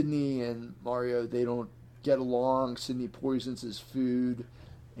Sydney and Mario, they don't get along. Sydney poisons his food,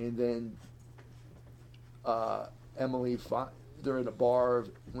 and then Emily, they're in a bar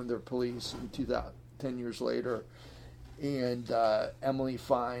when they're police 10 years later, and Emily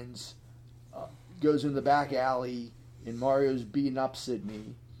goes in the back alley, and Mario's beating up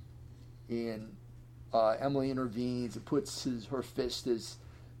Sydney, and Emily intervenes and puts her fist to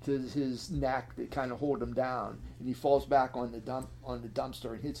his neck to kind of hold him down, and he falls back on the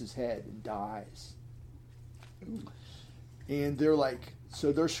dumpster and hits his head and dies. And they're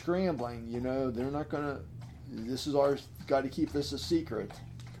they're scrambling, they're not gonna. This is got to keep this a secret.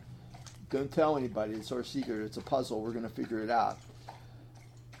 Don't tell anybody. It's our secret. It's a puzzle. We're going to figure it out.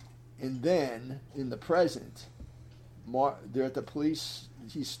 And then, in the present, they're at the police.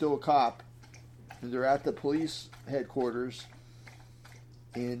 He's still a cop. And they're at the police headquarters.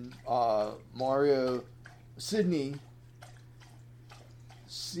 And Sydney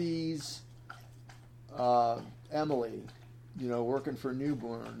sees Emily, working for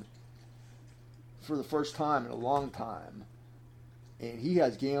Newburn for the first time in a long time, and he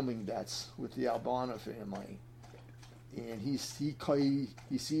has gambling debts with the Albano family, and he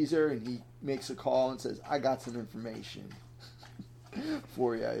sees her and he makes a call and says, "I got some information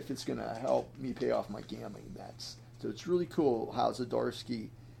for you if it's gonna help me pay off my gambling debts." So it's really cool how Zdarsky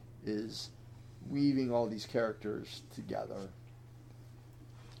is weaving all these characters together.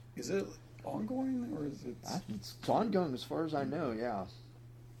 Is it ongoing or is it? It's ongoing as far as I know, yeah.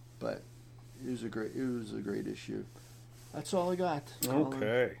 But it was a great issue. That's all I got.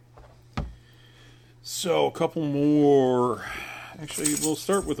 Okay. So, a couple more. Actually, we'll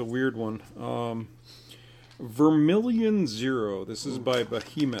start with a weird one. Vermilion Zero. This is by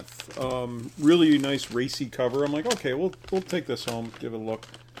Behemoth. Really nice racy cover. I'm like, okay, we'll take this home, give it a look.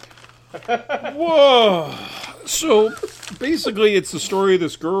 Whoa! So basically, it's the story of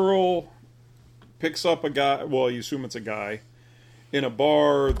this girl picks up a guy. Well, you assume it's a guy in a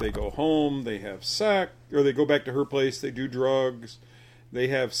bar. They go home. They have sex, or they go back to her place. They do drugs. They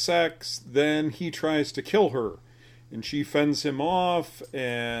have sex. Then he tries to kill her, and she fends him off.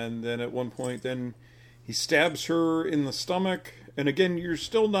 And then at one point, then he stabs her in the stomach. And again, you're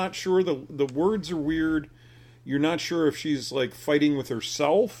still not sure. The words are weird. You're not sure if she's like fighting with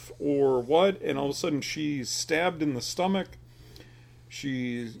herself or what, and all of a sudden she's stabbed in the stomach.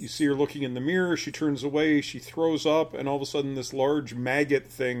 You see her looking in the mirror, she turns away, she throws up, and all of a sudden this large maggot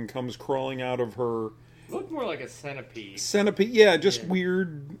thing comes crawling out of her. Looked more like a centipede. Centipede, yeah, just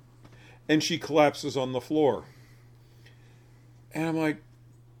weird. And she collapses on the floor. And I'm like,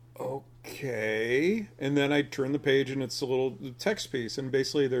 okay. And then I turn the page and it's a little text piece, and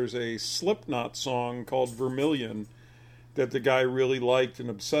basically there's a Slipknot song called Vermilion that the guy really liked and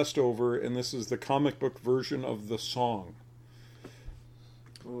obsessed over, and this is the comic book version of the song.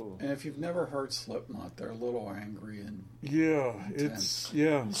 Ooh. And if you've never heard Slipknot, they're a little angry and Yeah, Intense.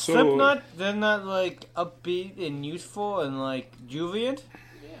 so Slipknot, they're not like upbeat and youthful and like jubilant.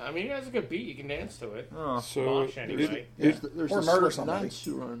 Yeah, I mean, it has a good beat. You can dance to it. Oh, so Mosh anyway. There's Or the murder Slipknot somebody.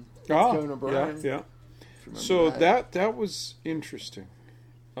 shoe on. Ah, Conan O'Brien. yeah. Remember So that was interesting.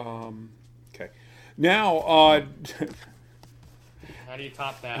 Okay, now How do you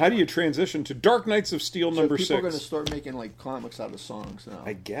top that? how do you transition to Dark Knights of Steel So number people are going to 6? start making like comics out of songs now.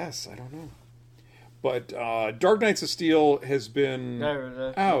 I guess, I don't know. But Dark Knights of Steel has been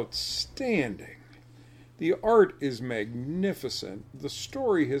outstanding. The art is magnificent. The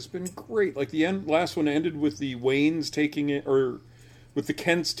story has been great. Like the last one ended with the Waynes taking it, or with the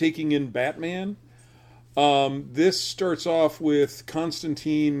Kents taking in Batman. This starts off with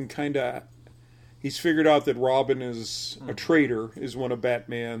Constantine kind of. He's figured out that Robin is a traitor, is one of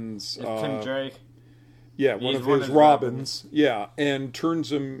Batman's. Tim Drake. Yeah, one He's of one his of Robins. Yeah, and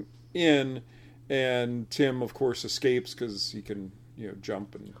turns him in, and Tim, of course, escapes because he can,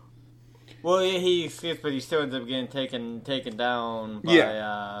 jump and. Well, yeah, he escapes, but he still ends up getting taken down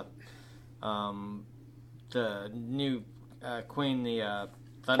by the new queen, the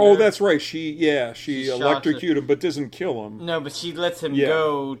Thunder. Oh, that's right. She She shocks electrocutes him, but doesn't kill him. No, but she lets him Yeah.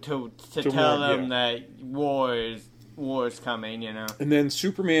 go to tell warn, him that war is coming. And then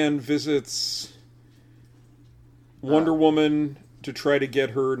Superman visits Wonder Woman to try to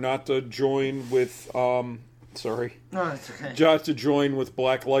get her not to join with. Sorry. No, it's okay. Just to join with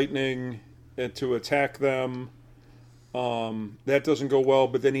Black Lightning and to attack them. That doesn't go well,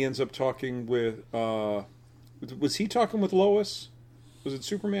 but then he ends up talking with. Was he talking with Lois? Was it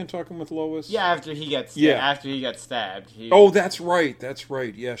Superman talking with Lois? Yeah, after he got stabbed. Oh, that's right. That's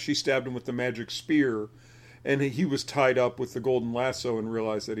right. Yeah, she stabbed him with the magic spear, and he was tied up with the golden lasso and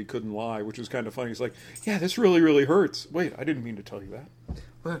realized that he couldn't lie, which was kind of funny. He's like, "Yeah, this really, really hurts." Wait, I didn't mean to tell you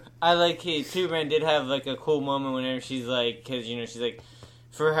that. I like Superman did have like a cool moment whenever she's like, because she's like,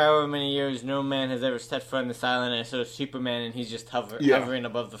 for however many years, no man has ever stepped foot on this island, and so Superman, and he's just hovering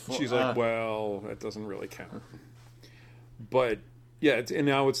above the floor. She's like, well, that doesn't really count. But yeah, and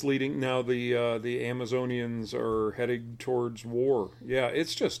now it's leading. Now the Amazonians are heading towards war. Yeah,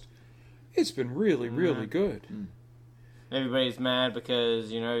 it's been really, really good. Everybody's mad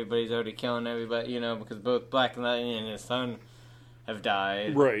because everybody's already killing everybody. Because both Black Lightning and his son have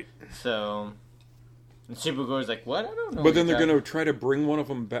died. Right. So, and Supergirl's like, what? I don't know. But then they're going to try to bring one of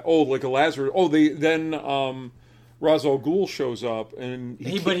them back. Oh, like a Lazarus. Oh, then Ra's al Ghul shows up, and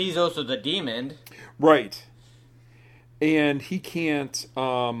but he's also the demon. Right. And he can't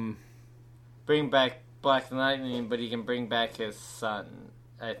bring back Black Lightning, but he can bring back his son,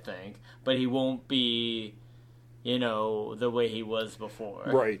 I think. But he won't be, the way he was before.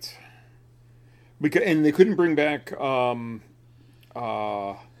 Right. And they couldn't bring back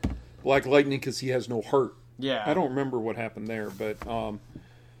Black Lightning because he has no heart. Yeah. I don't remember what happened there, but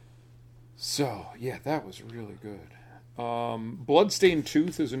so yeah, that was really good. Bloodstained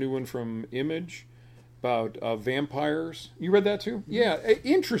Tooth is a new one from Image about vampires. You read that too? Yeah,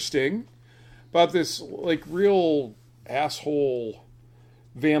 interesting. About this like real asshole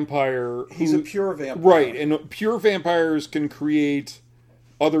vampire. He's a pure vampire. Right, and pure vampires can create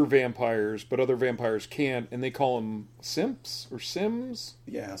other vampires, but other vampires can't, and they call them simps or sims.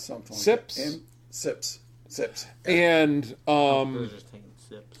 Yeah, something like Sips? that. Sips. And Those are just taking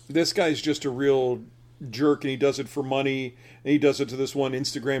sips. this guy's just a real jerk, and he does it for money, and he does it to this one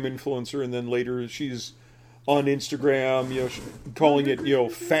Instagram influencer, and then later she's on Instagram, calling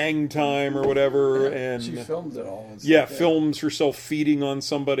it, Fang Time or whatever, and She filmed it all. And yeah, stuff, films herself feeding on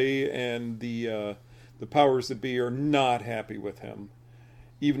somebody, and the powers that be are not happy with him.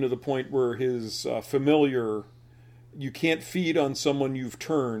 even to the point where his familiar, you can't feed on someone you've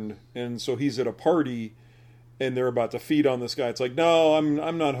turned, and so he's at a party, and they're about to feed on this guy. It's like, no,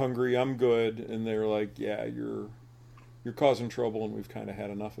 I'm not hungry, I'm good, and they're like, yeah, you're causing trouble, and we've kind of had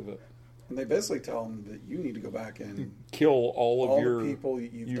enough of it. And they basically tell him that you need to go back and Kill all of your the people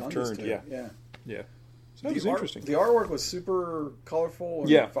you've done turned. this to. Yeah. Yeah. So that was interesting. The artwork was super colorful and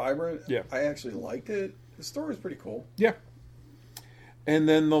Yeah. vibrant. Yeah. I actually liked it. The story was pretty cool. Yeah. And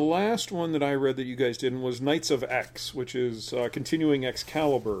then the last one that I read that you guys didn't was Knights of X, which is continuing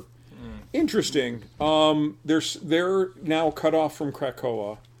Excalibur. Interesting. They're now cut off from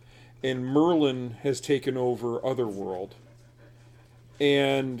Krakoa, and Merlin has taken over Otherworld.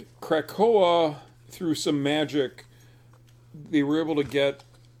 And Krakoa, through some magic, they were able to get.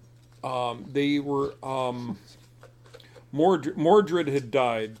 Mordred had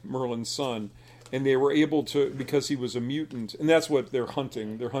died, Merlin's son, and they were able to, because he was a mutant, and that's what they're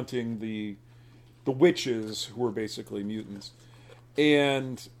hunting. They're hunting the witches who are basically mutants,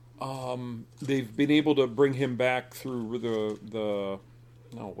 and they've been able to bring him back through the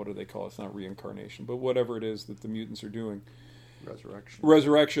what do they call it? It's not reincarnation, but whatever it is that the mutants are doing.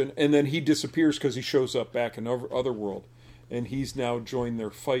 Resurrection, and then he disappears because he shows up back in Otherworld, and he's now joined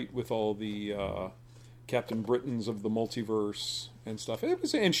their fight with all the Captain Britons of the multiverse and stuff.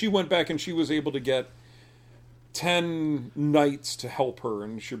 And she went back and she was able to get 10 knights to help her,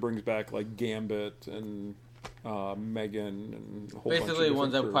 and she brings back like Gambit and Megan and a whole bunch of Basically,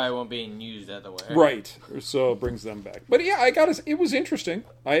 ones that different probably won't be used other way. Right, so it brings them back. But yeah, it was interesting.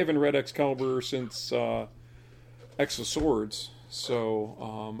 I haven't read Excalibur since X of Swords,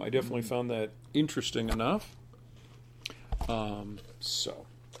 so I definitely found that interesting enough. But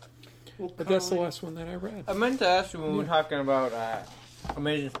that's the last one that I read. I meant to ask you when we were talking about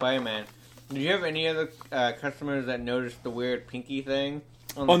Amazing Spider-Man. Did you have any other customers that noticed the weird pinky thing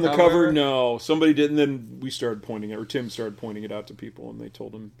on the cover? No, somebody did, and then we started pointing it, or Tim started pointing it out to people, and they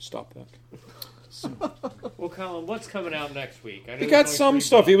told him stop that. So. Well, Colin, what's coming out next week? I know It got there's some only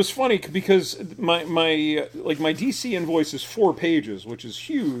stuff. three It was funny because my DC invoice is 4 pages, which is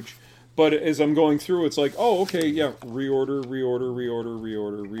huge. But as I'm going through, it's like, oh, okay, yeah, reorder,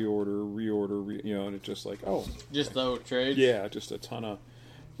 and it's just like, oh. Just the trades? Yeah, just a ton of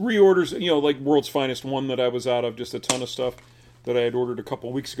reorders, like World's Finest one that I was out of, just a ton of stuff that I had ordered a couple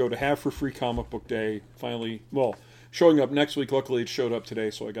weeks ago to have for Free Comic Book Day. Finally, showing up next week. Luckily, it showed up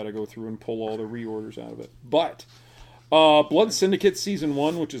today, so I got to go through and pull all the reorders out of it. But Blood Syndicate Season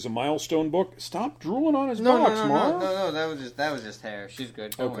 1, which is a milestone book. Stop drooling on his box, Mar. No, that was just hair. She's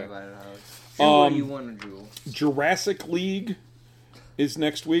good. Don't worry about it. What do you want to drool? Jurassic League is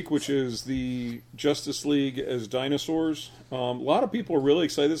next week, which is the Justice League as dinosaurs. A lot of people are really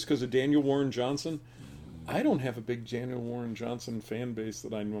excited because of Daniel Warren Johnson. I don't have a big Daniel Warren Johnson fan base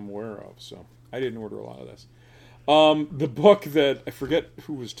that I'm aware of, so I didn't order a lot of this. The book that I forget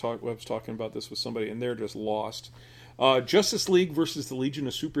who was talking about this with somebody, and they're just lost. Justice League versus the Legion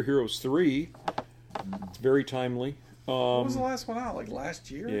of Superheroes 3. It's very timely. What was the last one out? Like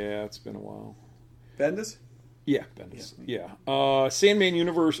last year? Yeah, it's been a while. Bendis? Yeah, Bendis. Yeah. Sandman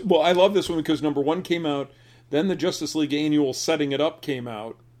Universe. Well, I love this one because number 1 came out, then the Justice League Annual Setting It Up came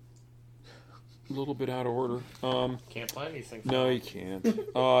out. A little bit out of order. Can't find these things. No, you can't.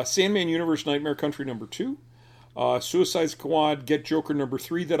 Sandman Universe Nightmare Country number 2. Suicide Squad Get Joker number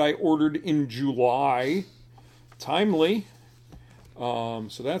 3 that I ordered in July. Timely. So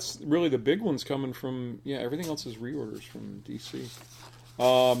that's really the big ones coming from. Yeah, everything else is reorders from DC.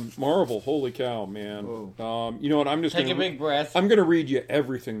 Marvel, holy cow, man. You know what? I'm just Take a big breath. I'm going to read you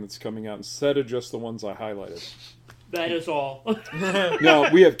everything that's coming out instead of just the ones I highlighted. That is all. No,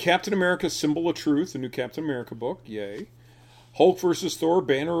 we have Captain America: Symbol of Truth, the new Captain America book. Yay. Hulk vs. Thor: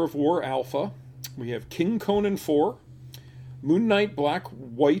 Banner of War Alpha. We have King Conan 4. Moon Knight: Black,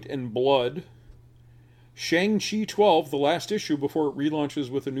 White, and Blood. Shang-Chi 12, the last issue before it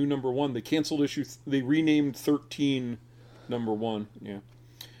relaunches with a new number 1. They canceled issue. They renamed 13 number 1. Yeah.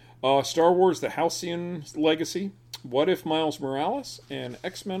 Star Wars: The Halcyon Legacy. What If Miles Morales, and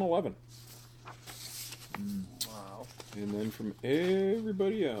X-Men 11. Wow. And then from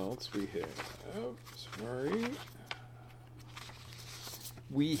everybody else, we have...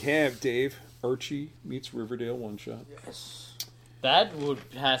 We have Dave, Archie meets Riverdale one-shot. Yes. That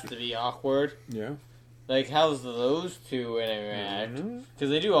has to be awkward. Yeah. Like, how's those two interact? Because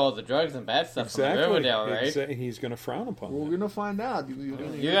they do all the drugs and bad stuff Exactly. from Riverdale, right? He's going to frown upon We're that. gonna find out. Are you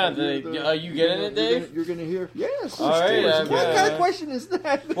getting it, Dave? You're gonna hear. Yes. All right. What kind of question is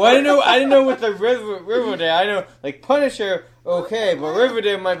that? Well, I didn't know with the Riverdale. I know, like, Punisher, okay, but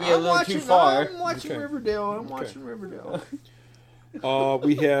Riverdale might be a little too far. I'm watching Riverdale. I'm watching Riverdale.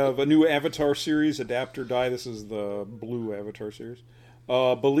 We have a new Avatar series, Adapt or Die. This is the blue Avatar series.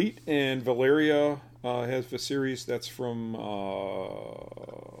 Balit and Valeria has a series that's from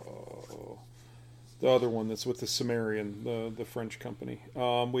the other one that's with the Sumerian, the French company.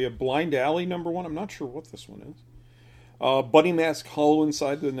 We have Blind Alley #1. I'm not sure what this one is. Bunny Mask Hollow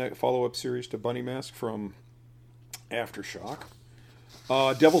Inside, the follow-up series to Bunny Mask from Aftershock.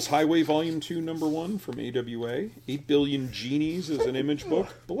 Devil's Highway Volume 2 #1 from AWA. 8 Billion Genies is an image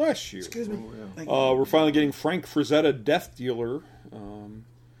book. Bless you. Excuse me. Thank you. We're finally getting Frank Frazetta, Death Dealer.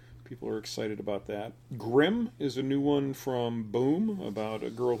 People are excited about that. Grimm is a new one from Boom about a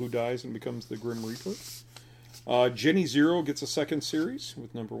girl who dies and becomes the Grim Reaper. Jenny Zero gets a second series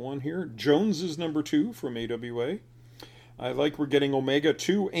with #1 here. Jones is #2 from AWA. I like we're getting Omega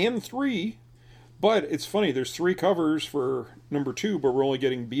 2 and 3, but it's funny, there's 3 covers for #2, but we're only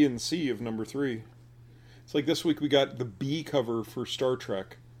getting B and C of #3. It's like this week we got the B cover for Star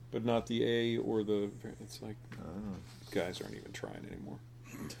Trek, but not the A or the... It's like, guys aren't even trying anymore.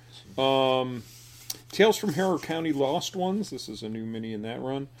 Tales from Harrow County Lost Ones. This is a new mini in that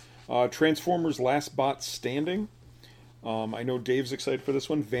run. Transformers Last Bot Standing. I know Dave's excited for this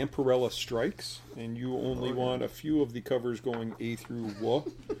one. Vampirella Strikes. And you only want a few of the covers going A through W.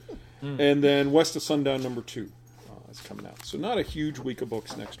 And then West of Sundown #2 is coming out. So not a huge week of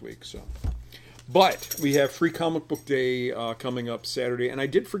books next week. But we have Free Comic Book Day coming up Saturday. And I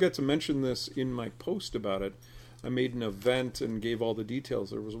did forget to mention this in my post about it. I made an event and gave all the details.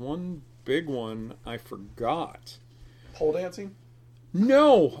 There was one big one I forgot. Pole dancing?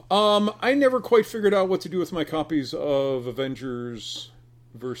 No. I never quite figured out what to do with my copies of Avengers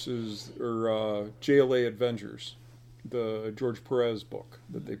JLA Avengers, the George Perez book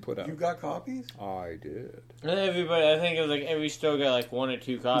that they put out. You got copies? I did. Everybody, I think it was like every store got like 1 or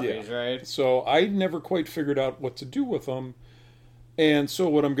 2 copies, right? So I never quite figured out what to do with them. And so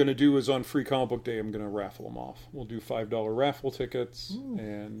what I'm going to do is on Free Comic Book Day, I'm going to raffle them off. We'll do $5 raffle tickets,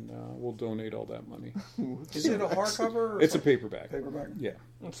 and we'll donate all that money. Is it a hardcover? Or It's a something? paperback. Paperback? Yeah.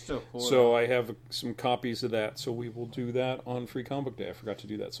 It's still cool. So I have some copies of that, so we will do that on Free Comic Book Day. I forgot to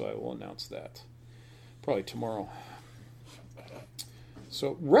do that, so I will announce that probably tomorrow.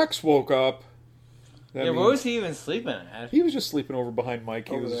 So Rex woke up. That what means- was he even sleeping at? He was just sleeping over behind Mike.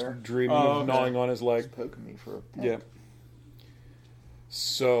 He Over was there? dreaming Oh, of okay. gnawing on his leg. Poking me for a peck. Yeah.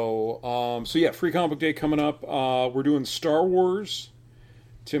 So yeah, Free Comic Book Day coming up. We're doing Star Wars.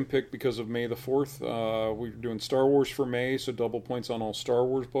 Tim picked because of May the 4th. We're doing Star Wars for May, so double points on all Star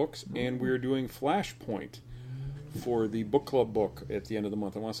Wars books. And we're doing Flashpoint for the book club book at the end of the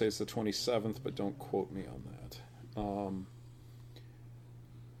month. I want to say it's the 27th, but don't quote me on that.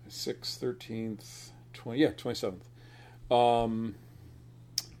 6th, 13th, 27th.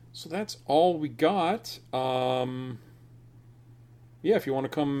 So that's all we got. Yeah, if you want to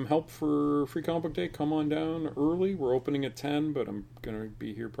come help for Free Comic Book Day, come on down early. We're opening at 10, but I'm going to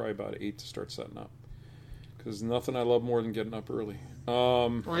be here probably about 8 to start setting up. Because nothing I love more than getting up early. Well,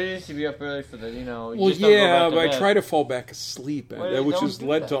 you used to be up early for the, Well, just don't go yeah, back to but I bed. try to fall back asleep, Well, which don't has do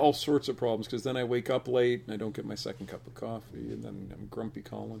led that. to all sorts of problems. Because then I wake up late and I don't get my second cup of coffee, and then I'm grumpy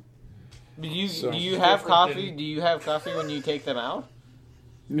calling. Do you So- do you have Different coffee? than- Do you have coffee when you take them out?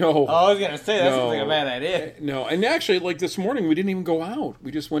 No. Oh, I was gonna say that sounds No. like a bad idea. No, and actually, like this morning, we didn't even go out.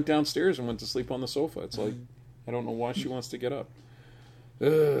 We just went downstairs and went to sleep on the sofa. It's like, I don't know why she wants to get up.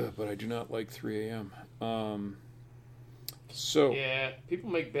 But I do not like 3 a.m. So, Yeah, people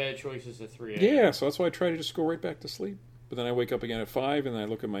make bad choices at 3 a.m. yeah, so that's why I try to just go right back to sleep. But then I wake up again at 5, and then I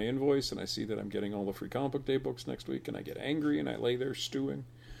look at my invoice, and I see that I'm getting all the Free Comic Book Day books next week, and I get angry, and I lay there stewing.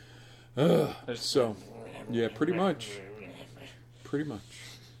 So, yeah, pretty much. Pretty much.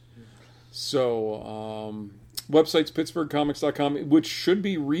 So, website's PittsburghComics.com, which should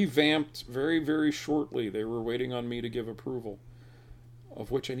be revamped very, very shortly. They were waiting on me to give approval,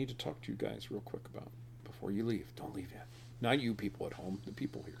 of which I need to talk to you guys real quick about before you leave. Don't leave yet. Not you people at home, the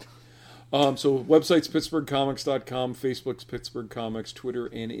people here. So, website's PittsburghComics.com, Facebook's Pittsburgh Comics, Twitter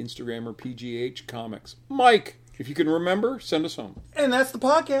and Instagram are PGH Comics. Mike, if you can remember, send us home. And that's the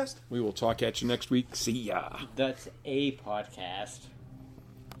podcast. We will talk at you next week. See ya. That's a podcast.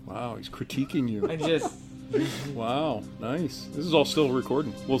 Wow, he's critiquing you. I just. Wow, nice. This is all still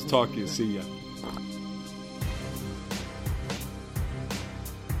recording. We'll talk to you. See ya.